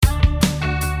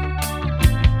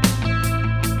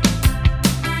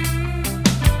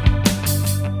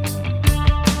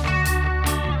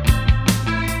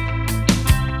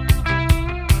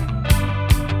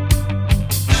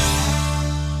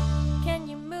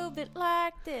it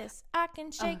like this? I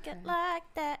can shake it like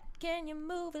that. Can you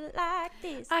move it like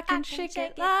this? I can shake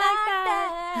it like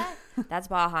that. That's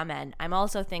Baha Men. I'm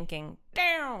also thinking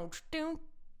down, down,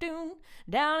 down,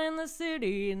 down in the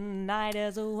city, night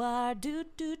as a wire. Do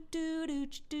do do do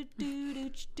do do do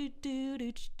do do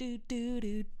do do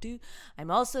do do.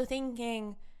 I'm also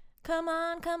thinking, come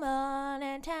on,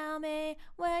 and tell me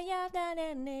where you've done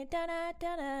it.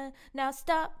 Now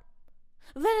stop.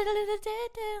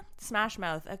 Smash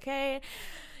Mouth, okay?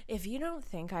 If you don't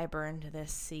think I burned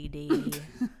this CD,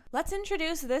 let's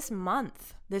introduce this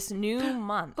month, this new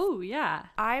month. Oh, yeah.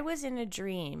 I was in a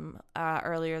dream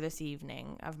earlier this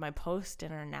evening of my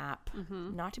post-dinner nap,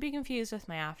 not to be confused with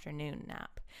my afternoon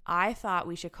nap. I thought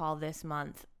we should call this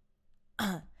month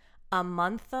a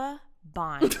Montha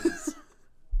Binds.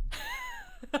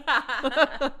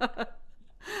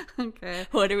 Okay.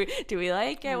 What do we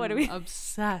like it? What do we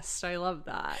obsessed. I love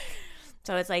that.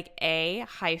 So it's like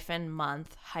A-month-A,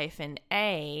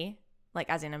 like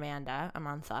as in Amanda,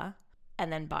 Amantha,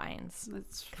 and then Binds.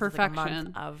 It's perfection. Like a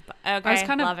month of, okay, I was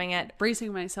kind of loving it.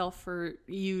 bracing myself for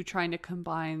you trying to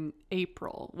combine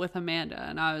April with Amanda,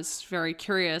 and I was very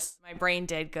curious. My brain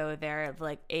did go there of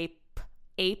like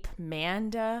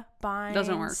Ape-manda Binds.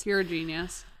 Doesn't work. You're a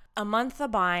genius. Amantha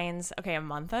Binds. Okay,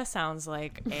 Amantha sounds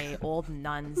like a old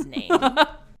nun's name.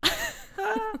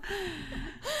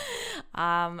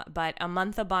 But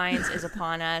Amantha Binds is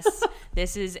upon us.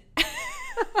 This is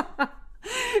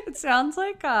It sounds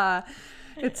like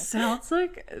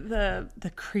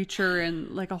the creature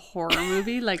in like a horror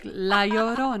movie, like La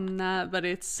Llorona, but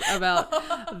it's about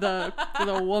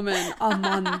the woman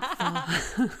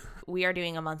Amantha. We are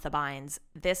doing Amantha Binds.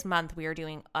 This month we are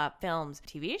doing films,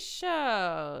 TV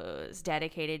shows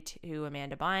dedicated to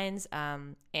Amanda Bynes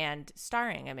and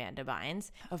starring Amanda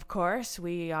Bynes. Of course,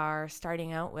 we are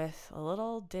starting out with a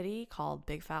little ditty called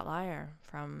Big Fat Liar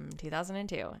from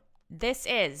 2002. This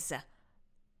is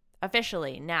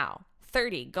officially now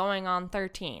 30 going on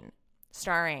 13,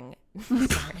 starring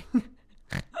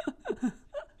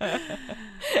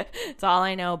It's All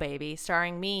I Know, Baby,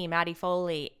 starring me, Maddie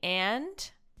Foley,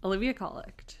 and Olivia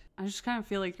Collick. I just kind of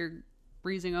feel like you're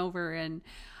breezing over, and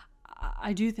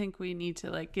I do think we need to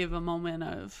like give a moment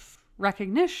of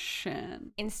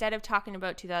recognition. Instead of talking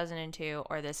about 2002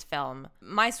 or this film,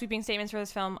 my sweeping statements for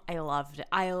this film, I loved it.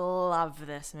 I love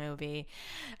this movie.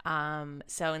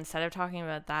 So instead of talking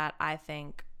about that, I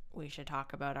think we should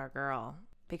talk about our girl.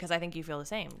 Because I think you feel the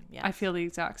same. Yes. I feel the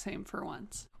exact same for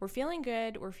once. We're feeling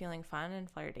good. We're feeling fun and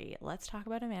flirty. Let's talk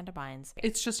about Amanda Bynes.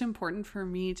 It's just important for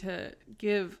me to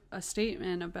give a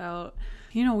statement about,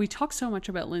 we talk so much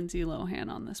about Lindsay Lohan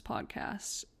on this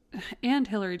podcast and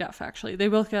Hilary Duff, actually. They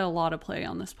both get a lot of play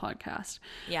on this podcast.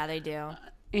 Yeah, they do.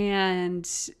 And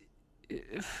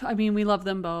I mean, we love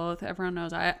them both. Everyone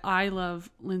knows I love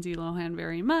Lindsay Lohan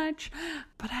very much.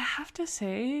 But I have to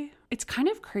say, it's kind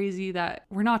of crazy that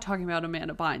we're not talking about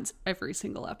Amanda Bynes every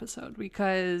single episode,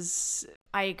 because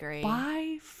I agree.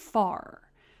 By far,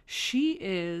 she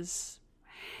is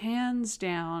hands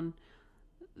down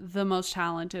the most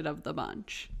talented of the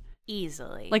bunch.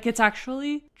 Easily. Like, it's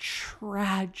actually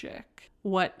tragic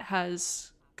what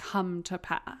has come to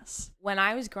pass. When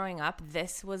I was growing up,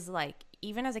 this was like,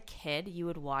 even as a kid, you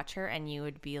would watch her and you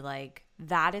would be like,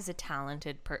 that is a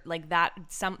talented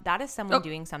that is someone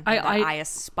doing something that I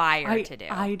aspire to do.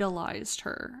 I idolized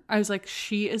her. I was like,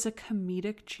 she is a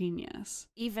comedic genius.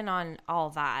 Even on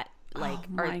all that, like, oh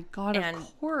my God,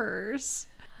 of course.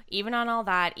 Even on all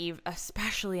that,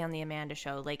 especially on the Amanda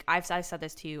show, like I've said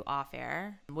this to you off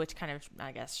air, which kind of,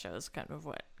 I guess, shows kind of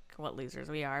what losers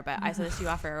we are, but I said this to you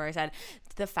off air where I said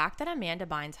the fact that Amanda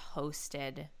Bynes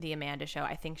hosted the Amanda show,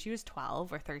 I think she was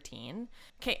 12 or 13.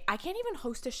 Okay, I can't even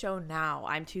host a show now.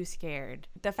 I'm too scared.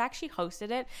 The fact she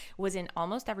hosted it was in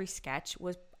almost every sketch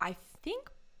was, I think,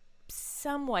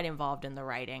 somewhat involved in the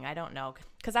writing. I don't know.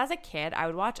 Because as a kid, I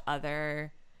would watch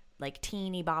other like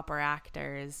teeny bopper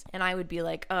actors and I would be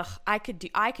like, ugh, I could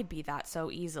be that so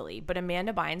easily. But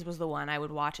Amanda Bynes was the one I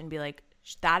would watch and be like,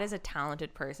 that is a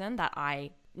talented person that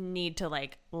I need to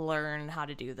like learn how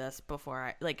to do this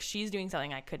before she's doing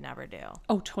something I could never do.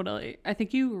 Oh, totally. I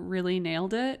think you really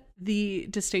nailed it. The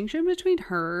distinction between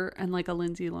her and like a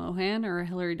Lindsay Lohan or a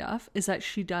Hilary Duff is that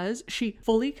she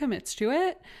fully commits to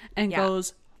it and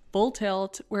goes full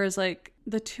tilt, whereas like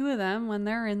the two of them, when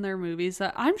they're in their movies,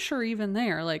 that I'm sure even they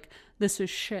are like, this is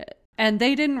shit. And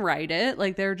they didn't write it.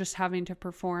 Like, they're just having to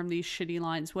perform these shitty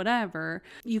lines, whatever.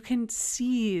 You can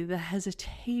see the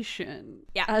hesitation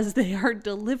as they are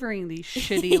delivering these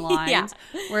shitty lines.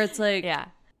 Where it's like,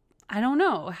 I don't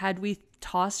know. Had we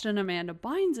tossed an Amanda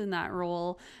Bynes in that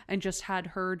role and just had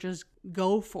her just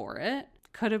go for it,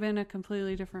 could have been a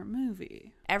completely different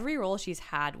movie. Every role she's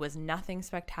had was nothing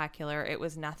spectacular. It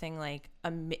was nothing like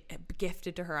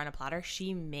gifted to her on a platter.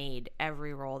 She made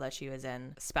every role that she was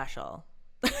in special.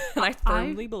 And I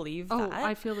firmly believe that. Oh,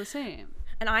 I feel the same.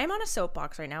 And I'm on a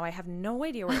soapbox right now. I have no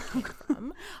idea where it came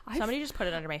from. Somebody just put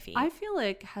it under my feet. I feel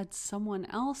like had someone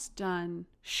else done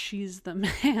She's the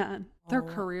Man, their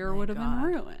career would have been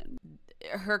ruined.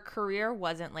 Her career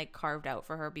wasn't like carved out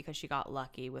for her because she got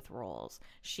lucky with roles.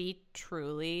 She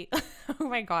truly, oh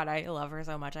my God, I love her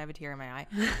so much. I have a tear in my eye.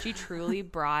 She truly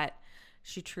brought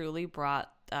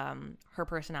her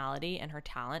personality and her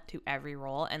talent to every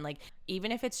role. And like,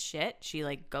 even if it's shit, she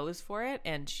like goes for it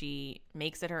and she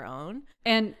makes it her own.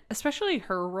 And especially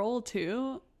her role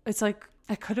too. It's like,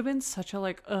 it could have been such a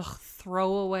like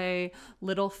throwaway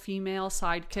little female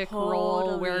sidekick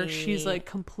role where she's like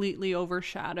completely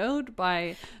overshadowed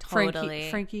by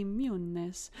Frankie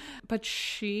Muniz, but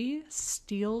she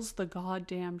steals the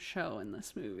goddamn show in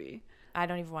this movie. I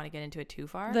don't even want to get into it too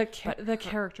far. The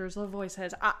characters, the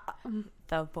voices.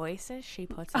 The voices she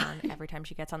puts on every time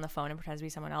she gets on the phone and pretends to be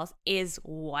someone else is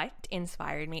what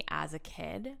inspired me as a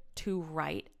kid to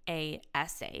write a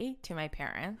essay to my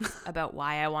parents about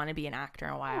why I want to be an actor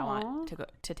and why I want to go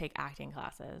to take acting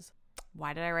classes.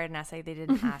 Why did I write an essay? They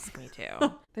didn't ask me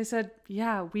to. They said,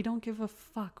 yeah, we don't give a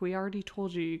fuck. We already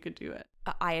told you could do it.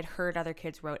 I had heard other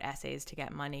kids wrote essays to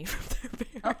get money from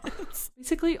their parents.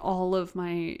 Basically, all of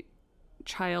my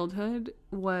childhood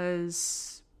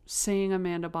was saying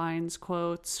Amanda Bynes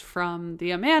quotes from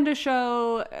The Amanda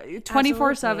Show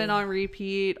 24/7 on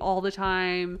repeat all the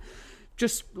time.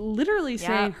 Just literally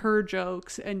saying her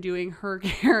jokes and doing her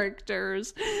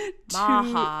characters.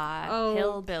 Maha,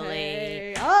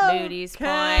 Hillbilly, Moody's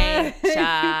Point.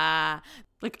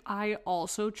 Like, I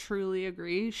also truly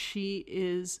agree. She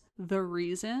is the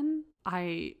reason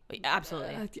I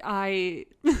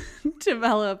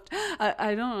developed.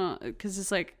 I don't know, because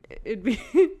it's like it'd be.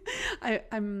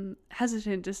 I'm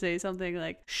hesitant to say something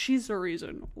like she's the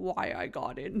reason why I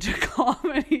got into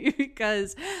comedy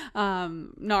because,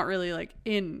 not really like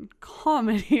in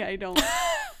comedy. I don't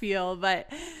feel,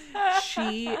 but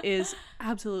she is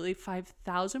absolutely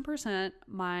 5,000%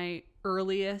 my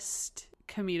earliest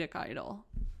comedic idol.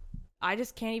 I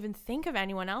just can't even think of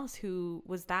anyone else who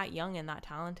was that young and that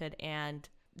talented and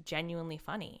genuinely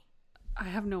funny. I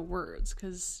have no words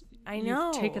because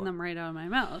you've taken them right out of my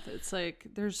mouth. It's like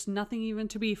there's nothing even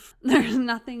to be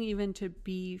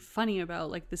funny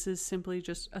about. Like, this is simply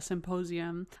just a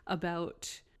symposium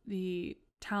about the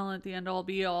talent, the end all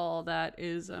be all that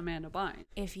is Amanda Bynes.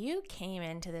 If you came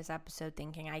into this episode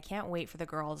thinking I can't wait for the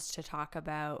girls to talk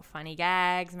about funny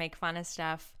gags, make fun of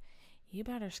stuff, you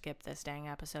better skip this dang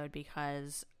episode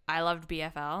because I loved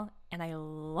BFL and I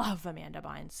love Amanda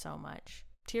Bynes so much.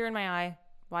 Tear in my eye.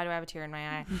 Why do I have a tear in my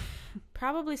eye?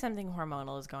 Probably something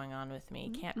hormonal is going on with me.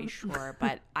 Can't be sure,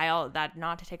 but that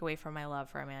not to take away from my love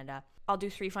for Amanda. I'll do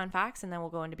 3 fun facts and then we'll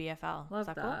go into BFL. Love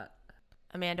that. Cool?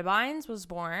 Amanda Bynes was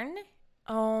born.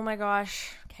 Oh my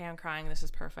gosh. Okay, I'm crying. This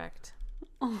is perfect.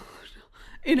 Oh no.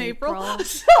 In April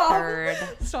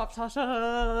 3rd. Stop.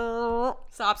 Oh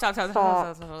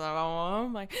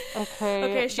my.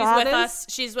 Okay, she's with us.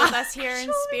 She's with us here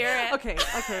in spirit. Okay.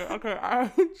 I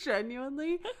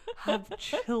genuinely have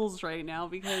chills right now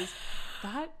because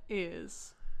that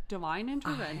is divine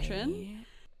intervention.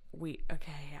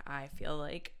 I feel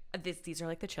like these are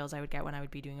like the chills I would get when I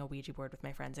would be doing a Ouija board with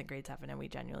my friends in grade 7 and we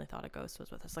genuinely thought a ghost was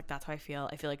with us. Like, that's how I feel.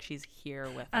 I feel like she's here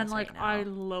with us and like right now. I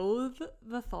loathe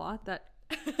the thought that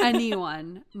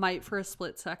anyone might for a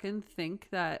split second think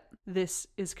that this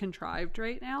is contrived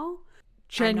right now.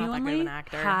 Genuinely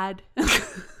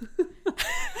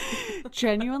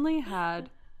had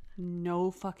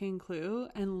no fucking clue,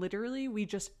 and literally we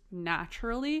just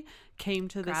naturally came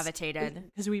to this, gravitated,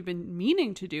 because we've been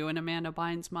meaning to do an Amanda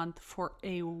Bynes month for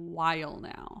a while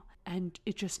now, and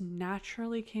it just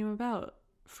naturally came about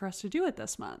for us to do it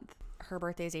this month. Her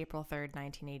birthday is April 3rd,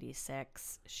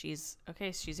 1986. She's a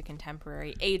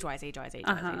contemporary, age-wise. She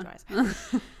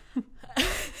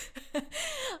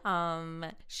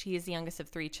is the youngest of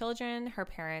 3 children. Her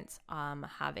parents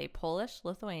have a Polish,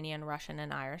 Lithuanian, Russian,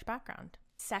 and Irish background.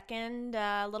 Second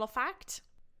little fact.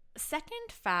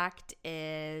 Second fact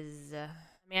is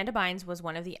Amanda Bynes was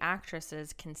one of the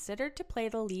actresses considered to play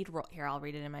the lead role. Here, I'll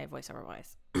read it in my voiceover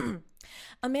voice.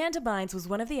 Amanda Bynes was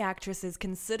one of the actresses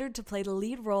considered to play the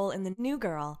lead role in The New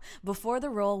Girl before the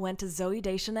role went to Zooey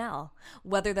Deschanel.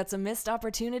 Whether that's a missed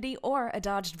opportunity or a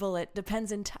dodged bullet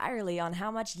depends entirely on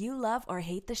how much you love or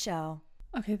hate the show.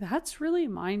 Okay, that's really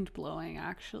mind-blowing,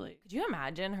 actually. Could you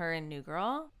imagine her in New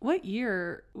Girl? What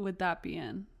year would that be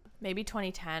in? Maybe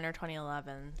 2010 or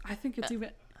 2011. I think it's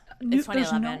even... It's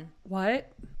 2011.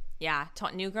 What? Yeah,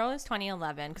 New Girl is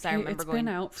 2011 because I remember going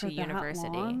to university.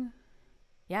 Long?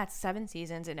 Yeah, it's 7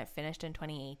 seasons and it finished in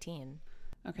 2018.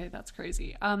 Okay, that's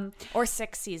crazy. Or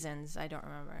 6 seasons, I don't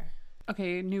remember.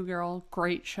 Okay, New Girl,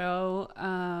 great show.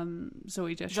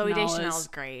 Zoe Deschanel is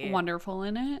great, wonderful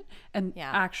in it, and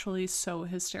actually so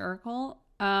hysterical.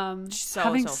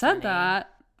 Having said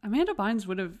that, Amanda Bynes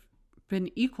would have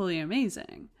been equally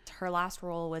amazing. Her last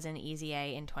role was in Easy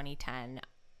A in 2010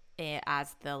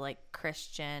 as the like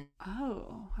Christian.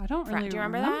 Oh, I don't really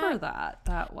remember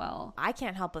that well. I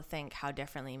can't help but think how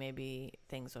differently maybe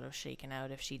things would have shaken out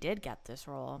if she did get this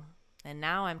role. And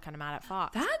now I'm kind of mad at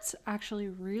Fox. That's actually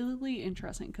really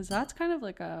interesting because that's kind of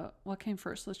like what came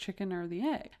first, the chicken or the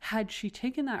egg? Had she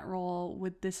taken that role,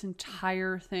 would this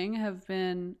entire thing have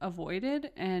been avoided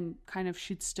and kind of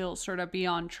she'd still sort of be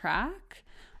on track?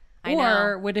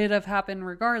 Or would it have happened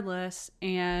regardless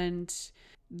and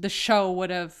the show would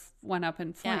have went up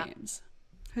in flames?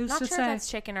 Who's not to sure say? If that's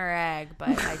chicken or egg,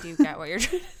 but I do get what you're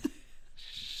trying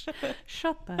to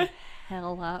Shut the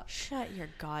hell up. Shut your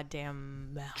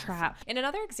goddamn mouth. Trap. In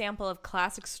another example of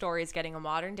classic stories getting a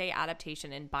modern day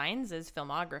adaptation in Bynes'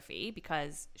 filmography,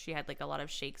 because she had like a lot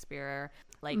of Shakespeare,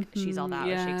 like She's All That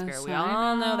with Shakespeare. We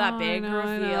all know that big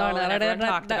reveal that everyone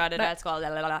talked about it at school.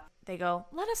 They go,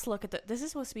 let us look at this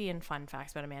is supposed to be in fun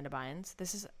facts about Amanda Bynes.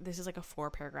 This is like a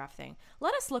 4-paragraph thing.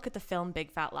 Let us look at the film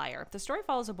Big Fat Liar. The story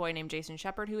follows a boy named Jason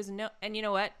Shepard who is and you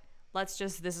know what? This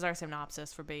is our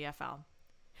synopsis for BFL.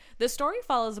 The story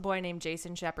follows a boy named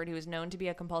Jason Shepard who is known to be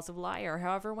a compulsive liar.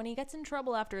 However, when he gets in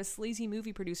trouble after a sleazy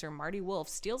movie producer, Marty Wolf,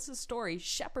 steals his story,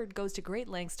 Shepard goes to great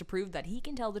lengths to prove that he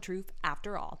can tell the truth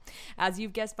after all. As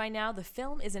you've guessed by now, the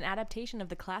film is an adaptation of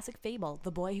the classic fable,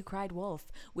 The Boy Who Cried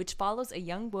Wolf, which follows a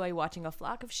young boy watching a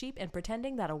flock of sheep and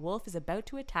pretending that a wolf is about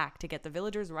to attack to get the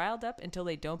villagers riled up until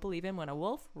they don't believe him when a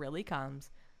wolf really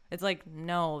comes. It's like,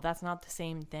 no, that's not the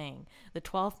same thing. The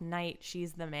 12th Night,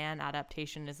 She's the Man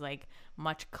adaptation is like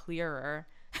much clearer.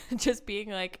 Just being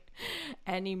like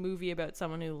any movie about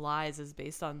someone who lies is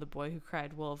based on The Boy Who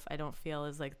Cried Wolf, I don't feel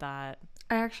is like that.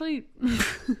 I actually...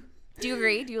 Do you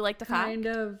agree? Do you like the fact? Kind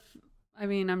of. I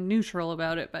mean, I'm neutral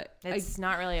about it, but... It's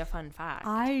not really a fun fact.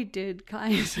 I did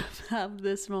kind of have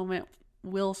this moment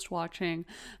whilst watching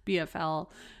BFL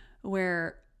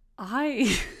where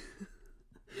I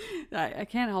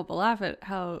can't help but laugh at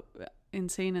how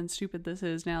insane and stupid this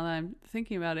is now that I'm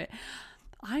thinking about it.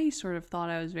 I sort of thought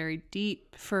I was very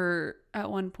deep for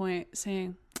at one point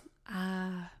saying,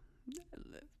 I'm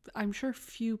sure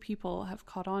few people have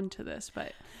caught on to this,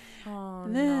 but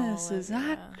this is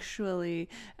actually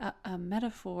a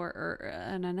metaphor or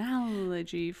an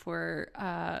analogy for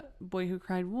Boy Who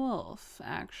Cried Wolf,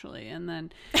 actually. And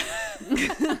then...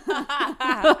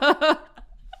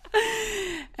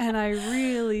 And I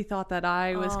really thought that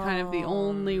I was kind of the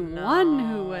only one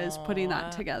who was putting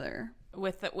that together.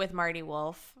 With Marty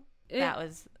Wolf. That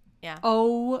was, yeah.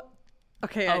 Oh,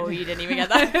 okay. Oh, you didn't even get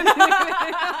that?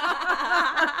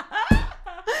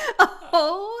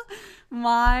 Oh,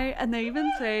 my. And they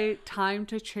even say, time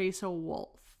to chase a wolf.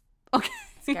 Okay.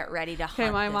 Let's get ready to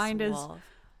hunt my this mind wolf. Is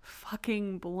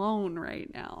fucking blown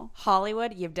right now.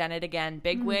 Hollywood, you've done it again.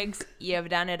 Big wigs, you've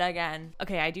done it again.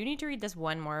 Okay, I do need to read this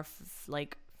one more.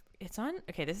 This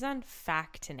is on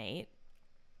Factinate.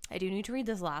 I do need to read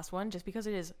this last one just because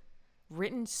it is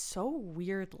written so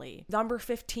weirdly. Number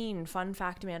 15, fun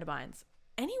fact, Amanda Bynes.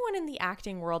 Anyone in the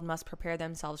acting world must prepare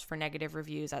themselves for negative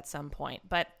reviews at some point,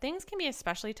 but things can be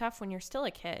especially tough when you're still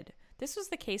a kid. This was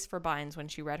the case for Bynes when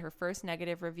she read her first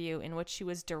negative review in which she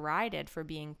was derided for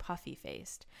being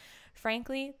puffy-faced.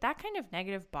 Frankly, that kind of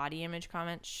negative body image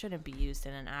comment shouldn't be used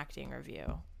in an acting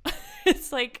review.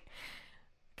 It's like,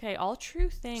 okay, all true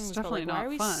things, it's but like, why are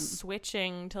we fun.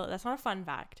 switching to, that's not a fun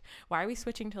fact. Why are we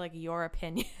switching to like your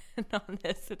opinion on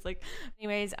this? It's like,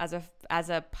 anyways, as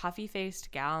a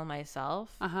puffy-faced gal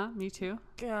myself. Me too.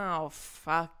 Grow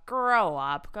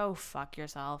up. Go fuck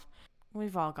yourself.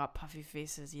 We've all got puffy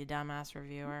faces, you dumbass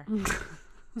reviewer.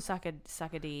 Suck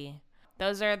a D.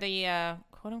 Those are the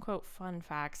quote-unquote fun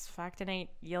facts. Factinate,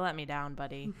 you let me down,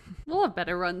 buddy. We'll have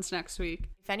better runs next week.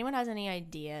 If anyone has any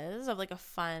ideas of like a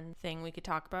fun thing we could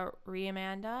talk about,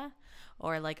 Amanda,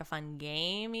 or like a fun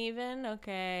game even,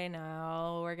 okay,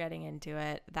 no, we're getting into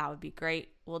it. That would be great.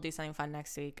 We'll do something fun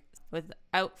next week.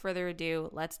 Without further ado,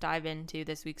 let's dive into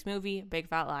this week's movie, Big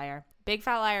Fat Liar. Big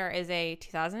Fat Liar is a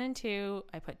 2002,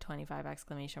 I put 25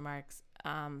 exclamation marks,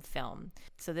 film.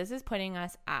 So this is putting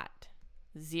us at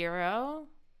 0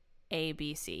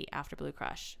 ABC after Blue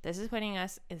Crush. This is putting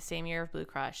us in the same year of Blue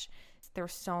Crush. There were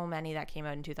so many that came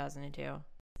out in 2002.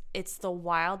 it's the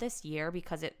wildest year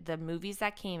because the movies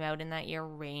that came out in that year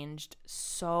ranged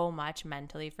so much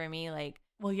mentally for me. Like,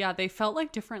 well, yeah, they felt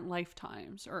like different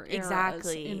lifetimes or eras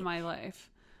in my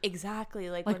life. Exactly.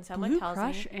 Like when someone Blue tells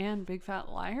Crush me and Big Fat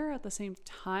Liar at the same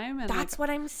time. And that's what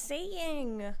I'm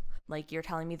saying. Like, you're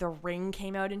telling me The Ring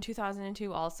came out in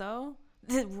 2002 also?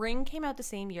 The Ring came out the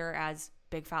same year as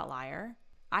Big Fat Liar.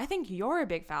 I think you're a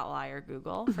big fat liar,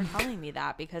 Google, for telling me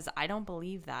that, because I don't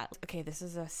believe that. Okay, this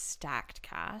is a stacked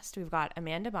cast. We've got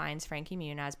Amanda Bynes, Frankie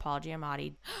Muniz, Paul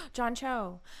Giamatti, John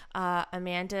Cho,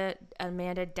 Amanda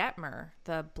Detmer,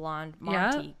 the blonde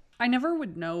Monty. Yeah, I never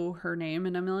would know her name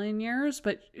in a million years,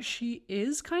 but she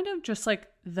is kind of just like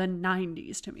the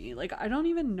 90s to me. Like, I don't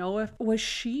even know was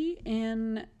she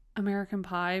in American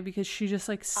Pie, because she just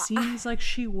like seems like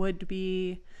she would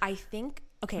be. I think.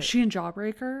 Okay. Was she in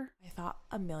Jawbreaker? I thought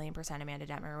 1,000,000% Amanda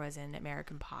Detmer was in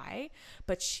American Pie,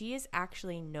 but she is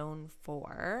actually known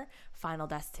for Final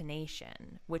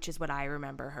Destination, which is what I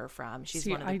remember her from. She's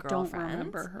one of the girlfriends. I don't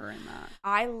remember her in that.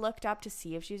 I looked up to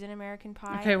see if she's in American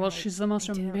Pie. Okay, well, she's the most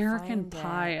American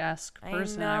Pie-esque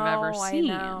person I've ever seen.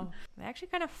 I know. They actually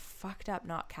kind of fucked up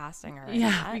not casting her.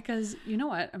 Yeah, because you know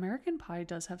what? American Pie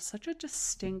does have such a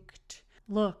distinct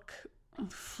look,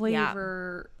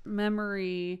 flavor,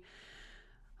 memory.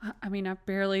 I mean, I've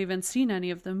barely even seen any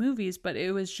of the movies, but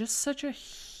it was just such a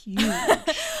huge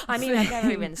I mean, I've never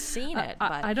even seen it.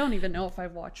 But I don't even know if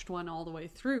I've watched one all the way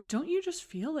through. Don't you just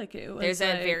feel like it was There's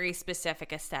a very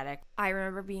specific aesthetic. I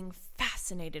remember being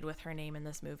fascinated with her name in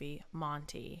this movie,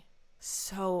 Monty.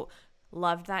 So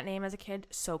loved that name as a kid.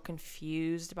 So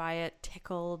confused by it,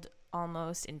 tickled,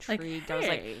 almost intrigued. Like,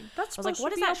 hey, I was like,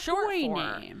 what is that short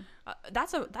for? Name?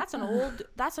 That's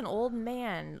an old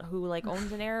man who like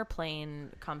owns an airplane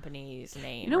company's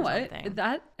name. You know or what? Something.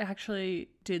 That actually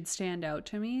did stand out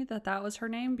to me that was her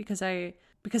name, because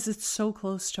it's so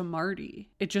close to Marty.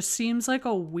 It just seems like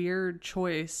a weird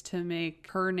choice to make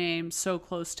her name so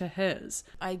close to his.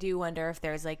 I do wonder if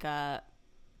there's like a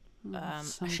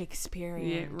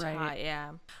Shakespearean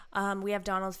we have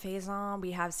Donald Faison,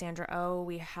 we have Sandra Oh,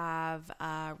 we have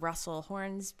Russell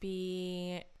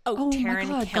Hornsby,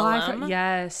 Taron Killam.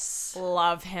 Yes,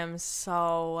 love him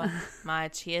so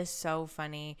much. He is so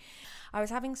funny. I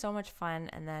was having so much fun,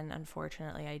 and then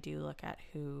unfortunately I do look at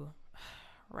who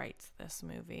writes this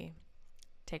movie.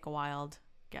 Take a wild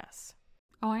guess.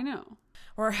 Oh, I know.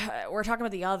 We're talking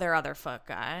about the other foot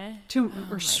guy.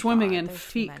 We're swimming in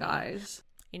feet guys.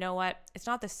 You know what? It's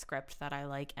not the script that I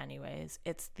like anyways.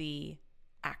 It's the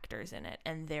actors in it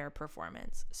and their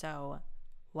performance. So,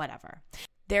 whatever.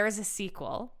 There is a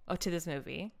sequel to this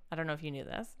movie. I don't know if you knew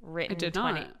this. Written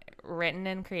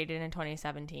and created in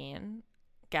 2017.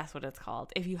 Guess what it's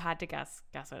called? If you had to guess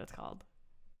what it's called.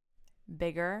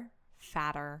 Bigger,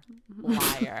 Fatter,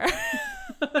 Liar.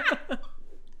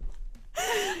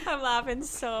 I'm laughing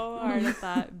so hard at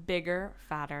that. Bigger,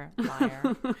 Fatter,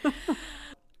 Liar.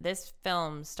 This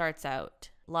film starts out,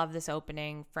 love this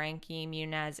opening. Frankie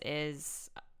Muniz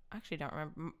is, actually don't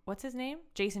remember, what's his name?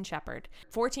 Jason Shepard.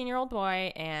 14-year-old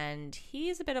boy, and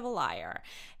he's a bit of a liar.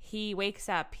 He wakes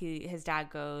up, his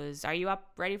dad goes, "Are you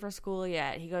up ready for school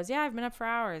yet?" He goes, "Yeah, I've been up for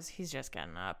hours." He's just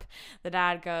getting up. The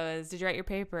dad goes, "Did you write your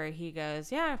paper?" He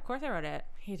goes, "Yeah, of course I wrote it."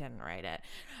 He didn't write it.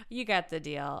 You get the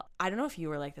deal. I don't know if you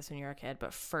were like this when you were a kid,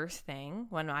 but first thing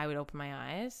when I would open my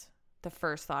eyes, the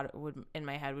first thought in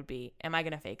my head would be, am I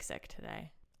going to fake sick today?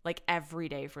 Like every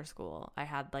day for school, I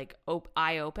had like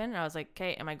eye open and I was like,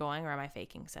 okay, am I going or am I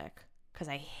faking sick? Because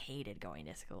I hated going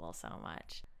to school so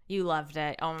much. You loved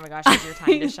it. Oh my gosh, it's your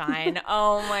time to shine.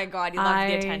 Oh my God, you loved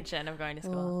the attention of going to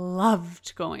school.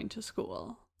 Loved going to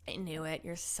school. I knew it.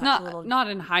 You're such a little...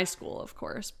 Not in high school, of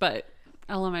course, but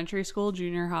elementary school,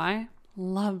 junior high.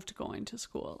 Loved going to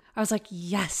school. I was like,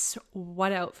 yes,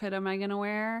 what outfit am I going to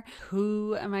wear?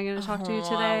 Who am I going to talk to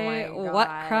today? What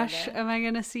crush am I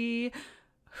going to see?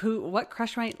 What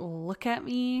crush might look at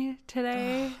me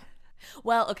today?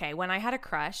 Well, okay, when I had a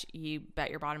crush, you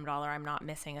bet your bottom dollar I'm not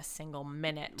missing a single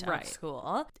minute of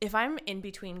school. If I'm in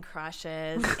between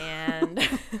crushes and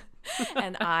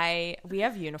we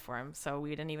have uniforms, so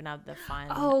we didn't even have the fun.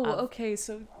 Oh, okay,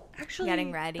 so actually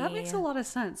getting ready. That makes a lot of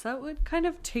sense. That would kind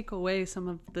of take away some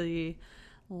of the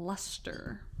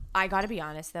luster. I gotta be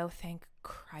honest though, thank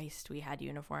Christ we had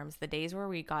uniforms. The days where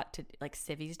we got to, like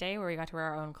Civvies Day, where we got to wear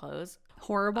our own clothes.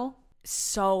 Horrible.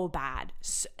 so bad,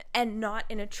 and not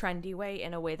in a trendy way,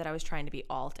 in a way that I was trying to be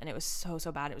alt, and it was so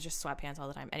bad. It was just sweatpants all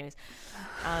the time. Anyways,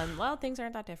 well, things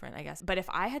aren't that different, I guess. But if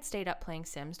I had stayed up playing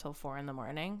Sims till 4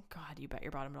 a.m, God, you bet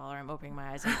your bottom dollar I'm opening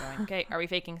my eyes and going, okay, are we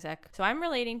faking sick? So I'm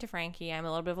relating to Frankie. I'm a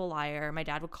little bit of a liar. My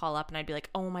dad would call up and I'd be like,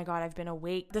 oh my God, I've been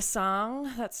awake. The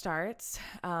song that starts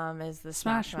is the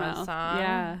Smash Mouth song.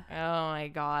 Yeah. Oh my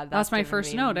God, that's my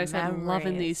first note. I said, memories.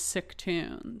 loving these sick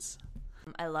tunes.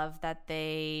 I love that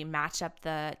they match up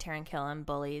the Taran Killam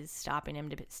bullies stopping him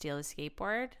to steal his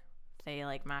skateboard. They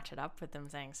like match it up with them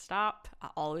saying stop. I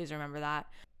always remember that.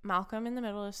 Malcolm in the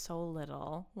Middle is so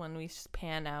little when we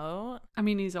pan out. I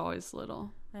mean, he's always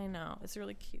little. I know. It's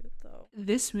really cute though.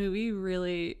 This movie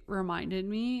really reminded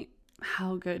me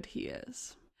how good he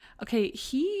is. Okay,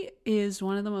 he is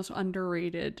one of the most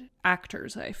underrated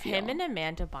actors, I feel. Him and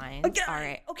Amanda Bynes are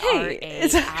a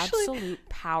it's actually absolute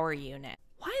power unit.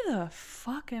 Why the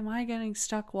fuck am I getting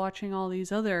stuck watching all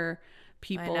these other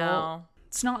people? I know.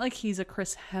 It's not like he's a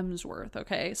Chris Hemsworth,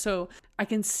 okay? So I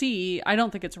can see, I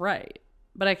don't think it's right,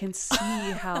 but I can see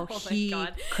how he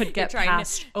could get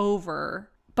passed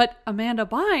over. But Amanda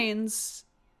Bynes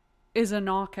is a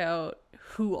knockout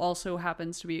who also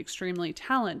happens to be extremely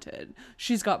talented.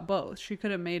 She's got both. She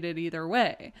could have made it either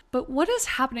way. But what is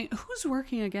happening? Who's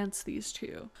working against these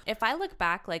two? If I look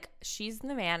back, like, She's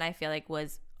the Man, I feel like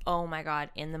was, oh my God,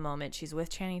 in the moment. She's with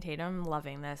Channing Tatum,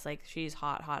 loving this. Like, she's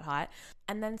hot.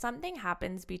 And then something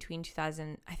happens between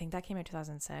 2000, I think that came in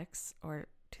 2006 or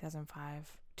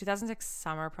 2005. 2006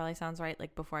 summer probably sounds right.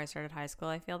 Like before I started high school,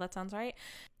 I feel that sounds right.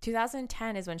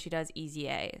 2010 is when she does Easy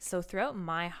A. So throughout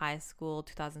my high school,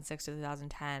 2006 to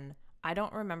 2010, I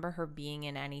don't remember her being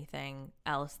in anything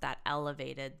else that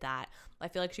elevated that. I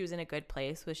feel like she was in a good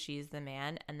place with She's the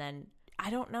Man. And then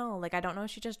I don't know. Like, I don't know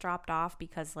if she just dropped off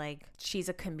because, like, she's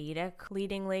a comedic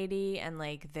leading lady and,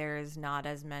 like, there's not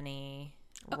as many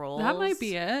roles. That might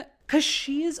be it. Because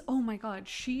she is, oh my God,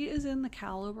 she is in the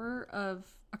caliber of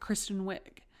a Kristen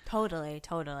Wiig. Totally.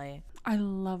 I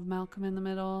love Malcolm in the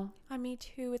Middle. Me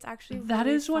too. It's actually really that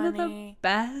is funny. One of the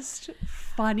best,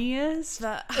 funniest.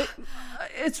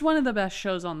 It's one of the best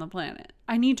shows on the planet.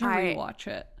 I need to rewatch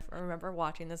it. I remember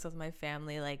watching this with my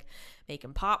family, like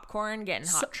making popcorn, getting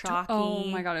hot chalky. Oh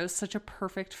my God, it was such a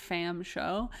perfect fam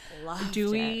show. Loved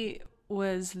Dewey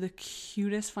was the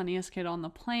cutest, funniest kid on the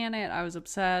planet. I was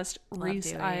obsessed.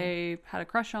 Reese, I had a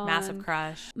crush on. Massive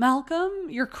crush. Malcolm,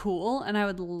 you're cool, and I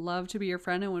would love to be your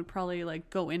friend and would probably like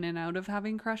go in and out of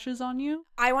having crushes on you.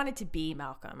 I wanted to be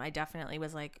Malcolm. I definitely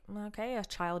was like, okay, a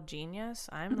child genius.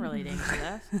 I'm relating to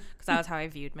this because that was how I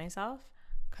viewed myself.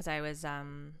 Because I was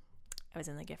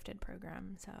in the gifted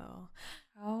program, so.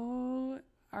 Oh,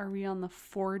 are we on the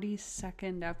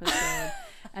 42nd episode?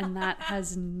 And that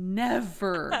has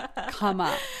never come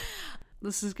up.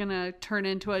 This is going to turn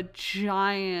into a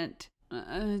giant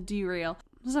derail.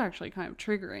 This is actually kind of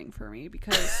triggering for me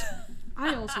because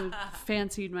I also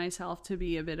fancied myself to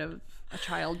be a bit of a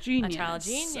child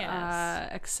genius.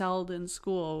 Excelled in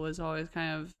school, was always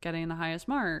kind of getting the highest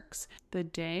marks. The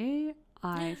day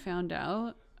I found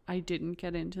out I didn't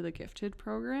get into the gifted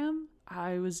program,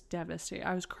 I was devastated.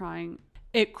 I was crying.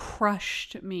 It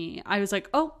crushed me. I was like,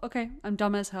 oh, okay, I'm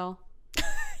dumb as hell.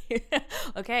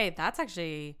 Okay, that's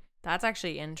actually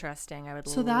interesting. I would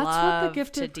love to So that's what the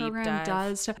gifted program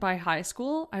does. By high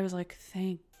school, I was like,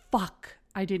 thank fuck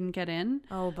I didn't get in.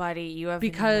 Oh, buddy, you have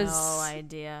no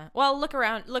idea. Well, look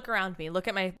around me. Look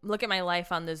at my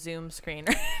life on the Zoom screen.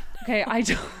 Okay, I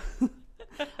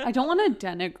don't want to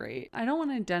denigrate. I don't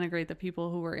want to denigrate the people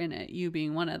who were in it, you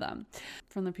being one of them.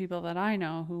 From the people that I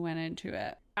know who went into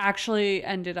it, actually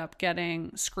ended up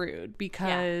getting screwed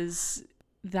because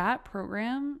that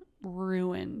program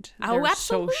ruined their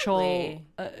social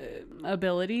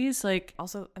abilities. Like,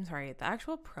 also, I'm sorry, the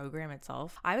actual program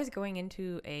itself, I was going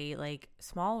into a like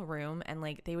small room and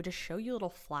like they would just show you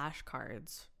little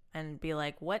flashcards and be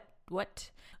like, what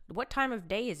time of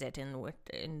day is it in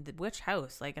which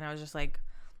house? Like, and I was just like,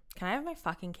 can I have my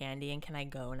fucking candy and can I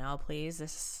go now, please?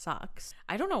 This sucks.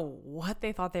 I don't know what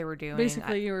they thought they were doing.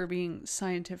 Basically, you were being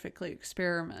scientifically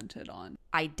experimented on.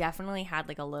 I definitely had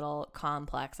like a little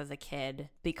complex as a kid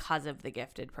because of the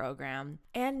gifted program.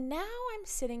 And now I'm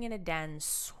sitting in a den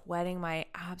sweating my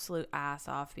absolute ass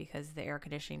off because the air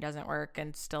conditioning doesn't work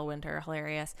and still winter,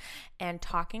 hilarious. And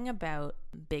talking about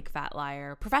Big Fat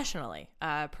Liar professionally.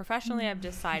 I've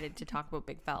decided to talk about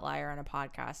Big Fat Liar on a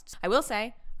podcast. I will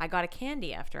say, I got a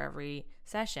candy after every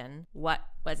session. What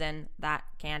was in that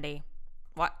candy?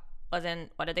 What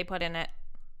did they put in it?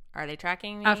 Are they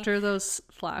tracking me? After those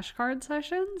flashcard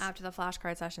sessions? After the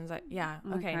flashcard sessions, yeah.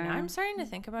 Okay, now I'm starting to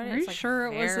think about it. Are you sure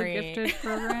it was a gifted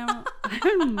program?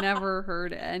 I've never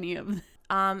heard any of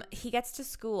them. He gets to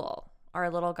school. Our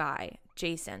little guy,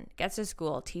 Jason, gets to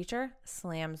school. Teacher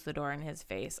slams the door in his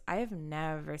face. I have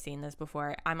never seen this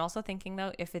before. I'm also thinking,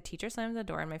 though, if the teacher slammed the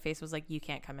door in my face was like, you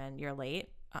can't come in, you're late.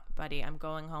 Buddy, I'm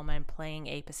going home. I'm playing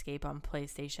Ape Escape on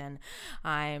PlayStation.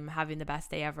 I'm having the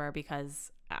best day ever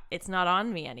because it's not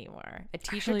on me anymore. A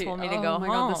teacher told me to go home. Oh my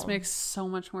God, this makes so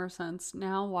much more sense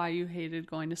now why you hated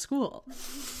going to school.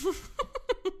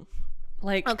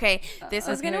 Like, okay, this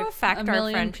is going to affect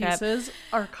our friendship. Pieces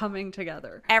are coming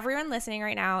together. Everyone listening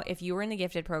right now, if you were in the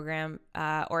gifted program,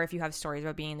 or if you have stories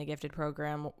about being in the gifted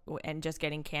program and just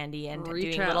getting candy and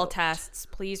doing little tests,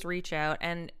 please reach out.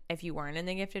 And if you weren't in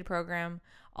the gifted program,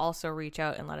 also reach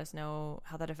out and let us know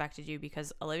how that affected you,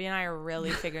 because Olivia and I are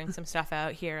really figuring some stuff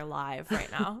out here live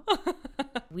right now.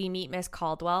 We meet Miss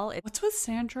Caldwell. What's with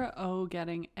Sandra Oh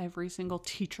getting every single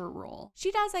teacher role?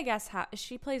 She does, I guess.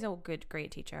 She plays a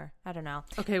great teacher. I don't know.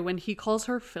 Okay, when he calls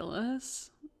her Phyllis,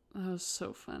 that was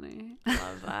so funny. I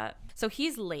love that. So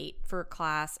he's late for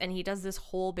class, and he does this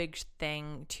whole big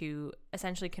thing to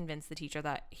essentially convince the teacher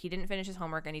that he didn't finish his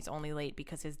homework and he's only late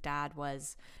because his dad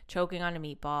was choking on a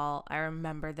meatball. I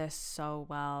remember this so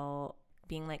well,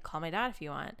 being like, call my dad if you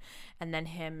want. And then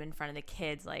him in front of the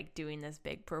kids, like, doing this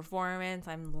big performance.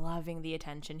 I'm loving the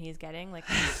attention he's getting. Like,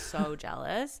 I'm so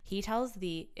jealous. He tells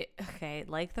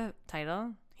like the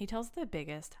title, he tells the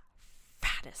biggest,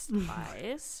 fattest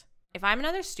lies. If I'm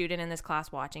another student in this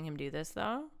class watching him do this,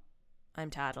 though, I'm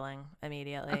tattling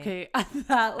immediately. Okay,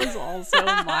 that was also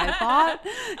my thought.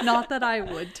 Not that I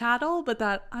would tattle, but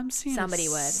that I'm seeing somebody a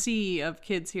sea of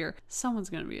kids here. Someone's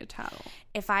going to be a tattle.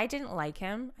 If I didn't like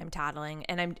him, I'm tattling,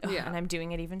 and I'm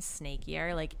doing it even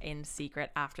snakier, like in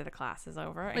secret after the class is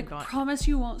over. Like, promise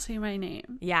you won't say my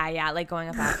name. Yeah, like going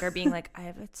up after, being like, I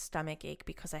have a stomach ache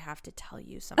because I have to tell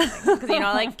you something. Because you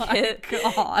know, like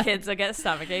kids will get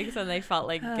stomach aches and they felt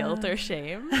like guilt or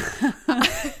shame.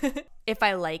 If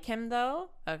I like him, though,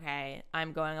 okay,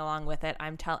 I'm going along with it.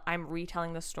 I'm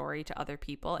retelling the story to other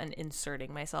people and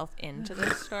inserting myself into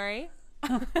the story.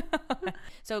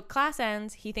 So class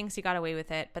ends. He thinks he got away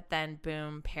with it, but then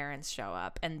boom, parents show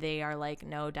up and they are like,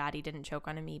 no, daddy didn't choke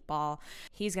on a meatball.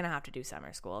 He's gonna have to do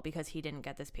summer school because he didn't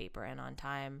get this paper in on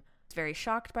time. Very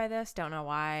shocked by this, don't know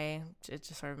why. It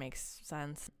just sort of makes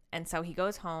sense. And so he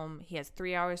goes home. He has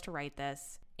 3 hours to write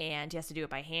this, and he has to do it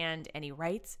by hand, and he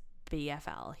writes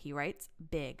BFL. He writes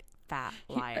big fat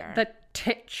liar. The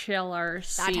titular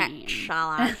scene.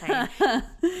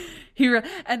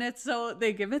 And it's so,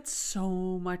 they give it so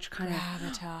much kind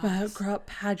of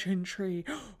pageantry.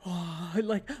 Oh,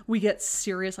 like, we get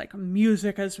serious, like,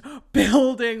 music is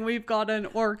building. We've got an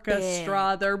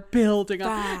orchestra. They're building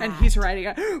up, and he's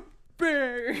writing it.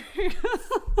 Big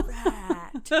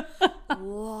fat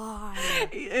liar.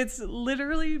 It's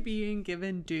literally being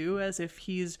given due as if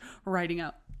he's writing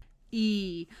out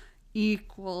E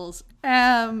equals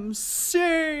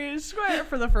MC squared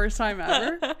for the first time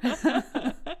ever.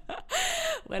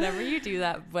 Whenever you do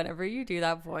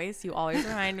that voice, you always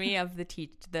remind me of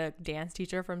the dance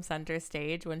teacher from Center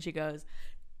Stage when she goes,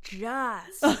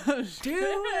 just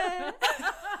do it.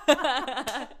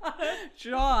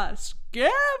 Just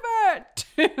give it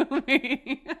to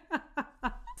me.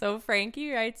 So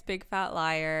Frankie writes big fat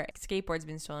liar. Skateboard's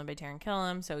been stolen by Taran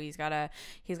Killam, so he's gotta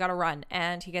run,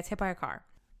 and he gets hit by a car.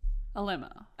 A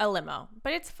limo,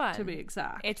 but it's fun, to be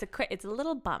exact. It's a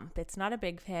little bump. It's not a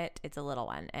big hit. It's a little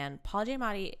one. And Paul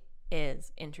Giamatti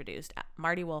is introduced.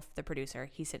 Marty Wolf, the producer,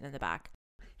 he's sitting in the back.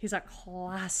 He's a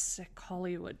classic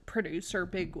Hollywood producer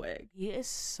bigwig. He is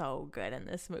so good in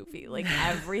this movie. Like,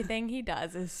 everything he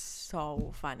does is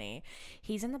so funny.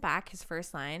 He's in the back. His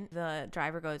first line, the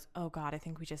driver goes, "Oh God, I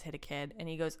think we just hit a kid." And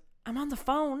he goes, "I'm on the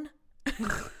phone."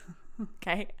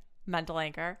 Okay. Mental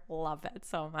anchor. Love it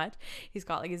so much. He's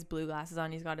got like his blue glasses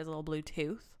on. He's got his little blue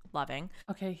tooth. Loving.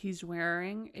 Okay, he's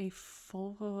wearing a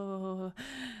full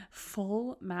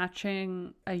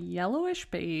matching, a yellowish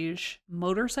beige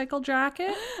motorcycle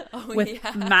jacket with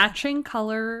matching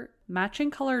colored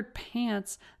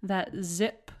pants that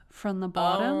zip from the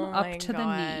bottom up to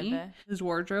the knee. His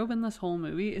wardrobe in this whole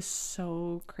movie is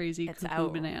so crazy. It's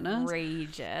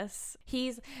outrageous.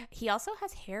 He also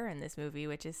has hair in this movie,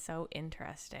 which is so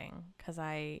interesting because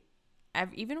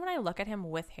even when I look at him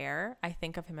with hair, I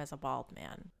think of him as a bald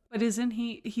man. But isn't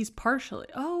he's partially?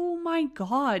 Oh my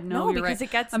God! No, you're because right.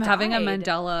 It gets I'm dyed. Having a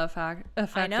Mandela effect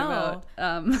about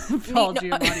Paul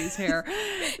Giamatti's hair,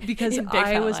 because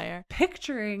I was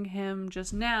picturing him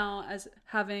just now as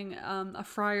having a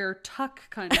Friar Tuck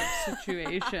kind of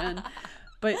situation.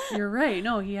 But you're right.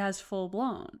 No, he has full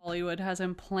blown. Hollywood has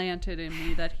implanted in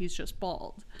me that he's just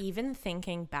bald. Even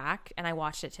thinking back, and I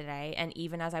watched it today, and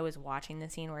even as I was watching the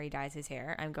scene where he dyes his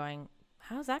hair, I'm going,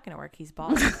 how's that going to work? He's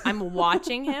bald. I'm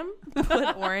watching him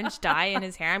put orange dye in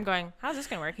his hair. I'm going, how's this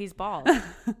going to work? He's bald.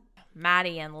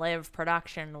 Maddie and Liv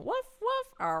production. Woof, woof.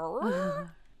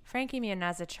 Arr. Frankie Muniz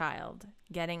as a child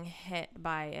getting hit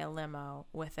by a limo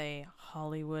with a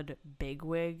Hollywood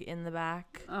bigwig in the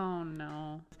back. Oh,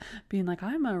 no. Being like,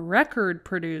 I'm a record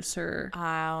producer.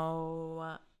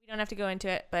 Oh, we don't have to go into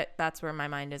it, but that's where my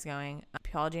mind is going.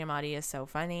 Paul Giamatti is so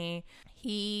funny.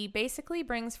 He basically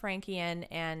brings Frankie in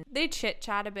and they chit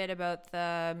chat a bit about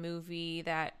the movie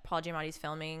that Paul Giamatti's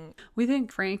filming. We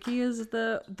think Frankie is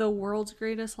the world's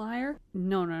greatest liar.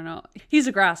 No. He's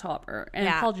a grasshopper, and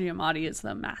Paul Giamatti is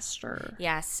the master.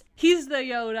 Yes. He's the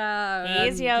Yoda.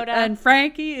 He's Yoda. And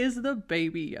Frankie is the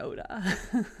baby Yoda.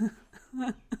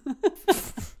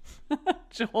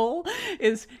 Joel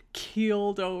is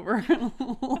keeled over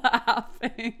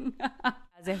laughing.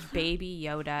 As if baby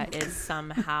Yoda is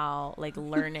somehow like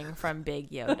learning from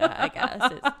big Yoda, I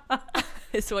guess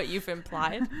is what you've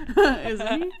implied.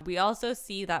 Isn't he? We also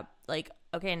see that, like,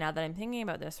 okay, now that I'm thinking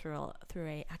about this through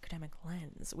a academic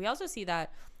lens, we also see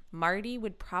that Marty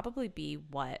would probably be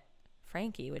what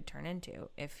Frankie would turn into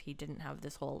if he didn't have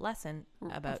this whole lesson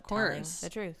about telling the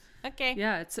truth. Okay.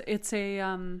 Yeah, it's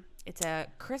a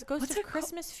Ghost of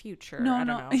Christmas Future. No, I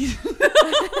no. don't know.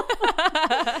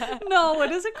 No,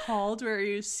 what is it called where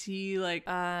you see like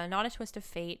not A Twist of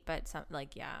Fate, but some,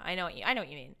 like, yeah, I know what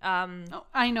you mean. Oh,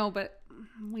 I know, but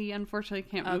we unfortunately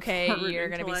can't move forward. You're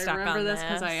gonna be stuck remember on this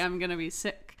because I am gonna be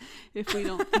sick if we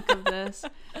don't think of this.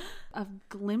 A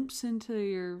glimpse into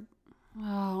your.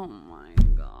 Oh my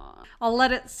god! I'll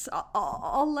let it.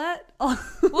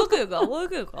 We'll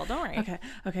Google. Don't worry.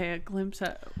 Okay. A glimpse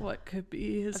at what could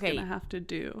be is gonna have to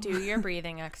do. Do your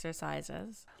breathing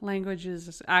exercises. Language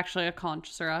is actually a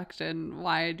construct, and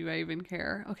why do I even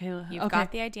care? Okay, you've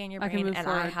got the idea in your brain, and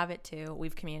forward. I have it too.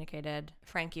 We've communicated.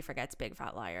 Frankie forgets Big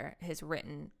Fat Liar, his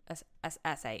written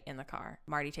essay in the car.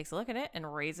 Marty takes a look at it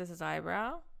and raises his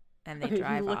eyebrow. And they drive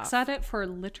off. He looks at it for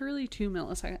literally 2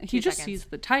 milliseconds. He just sees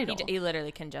the title. He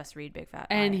literally can just read Big Fat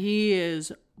Lie. And he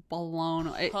is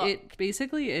blown. It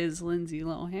basically is Lindsay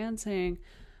Lohan saying,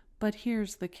 but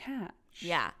here's the catch.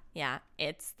 Yeah.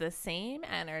 It's the same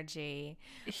energy.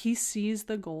 He sees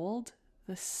the gold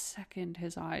the second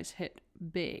his eyes hit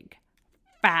Big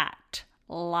Fat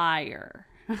Liar.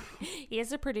 He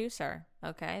is a producer,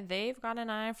 okay? They've got an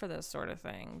eye for this sort of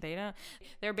thing.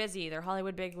 They're busy. They're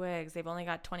Hollywood bigwigs. They've only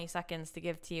got 20 seconds to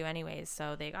give to you anyways,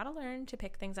 so they got to learn to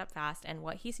pick things up fast. And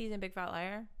what he sees in Big Fat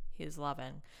Liar, he's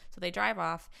loving. So they drive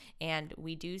off, and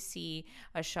we do see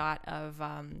a shot of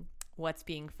what's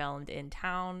being filmed in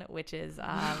town, which is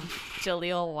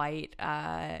Jaleel White,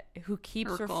 who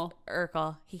keeps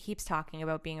Urkel. He keeps talking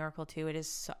about being Urkel too. It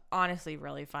is honestly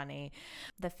really funny.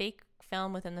 The fake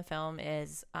film within the film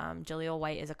is Jaleel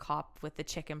White is a cop with the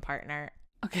chicken partner.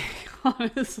 Okay,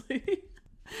 honestly,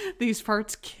 these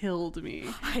parts killed me.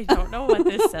 I don't know what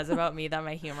this says about me that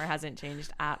my humor hasn't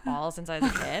changed at all since I was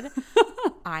a kid.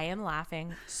 I am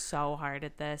laughing so hard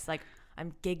at this. Like,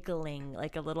 I'm giggling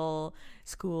like a little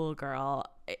schoolgirl.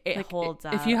 It like, holds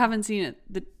up. If you haven't seen it,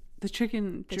 the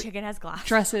chicken has glasses.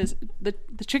 Dresses. The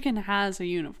chicken has a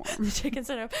uniform.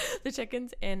 The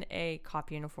chicken's in a cop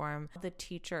uniform. The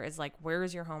teacher is like, "Where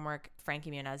is your homework?"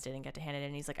 Frankie Muniz didn't get to hand it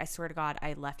in. He's like, "I swear to God,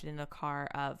 I left it in the car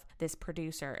of this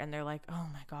producer." And they're like, "Oh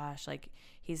my gosh!" Like,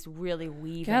 he's really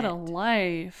weaving. Get a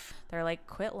life. They're like,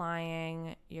 "Quit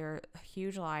lying. You're a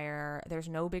huge liar. There's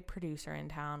no big producer in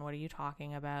town. What are you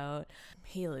talking about?"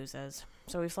 He loses.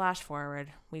 So we flash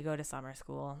forward. We go to summer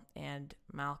school, and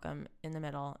Malcolm in the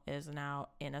middle is now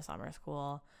in a summer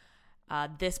school.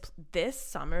 This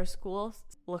summer school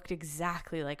looked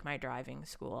exactly like my driving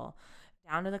school.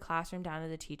 Down to the classroom, down to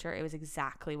the teacher. It was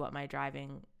exactly what my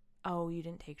driving. Oh, you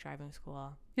didn't take driving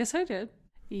school? Yes, I did.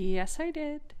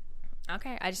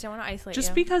 Okay, I just don't want to isolate you.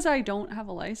 Just because I don't have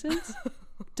a license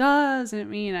doesn't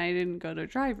mean I didn't go to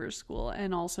driver's school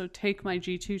and also take my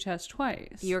G2 test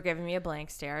twice. You were giving me a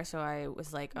blank stare, so I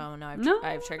was like, oh no,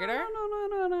 I've triggered her?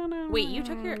 No. Wait, you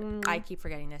took your... I keep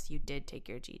forgetting this. You did take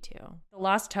your G2. The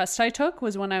last test I took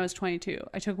was when I was 22.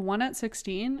 I took one at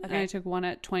 16 and I took one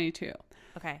at 22.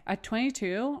 Okay. At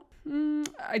 22...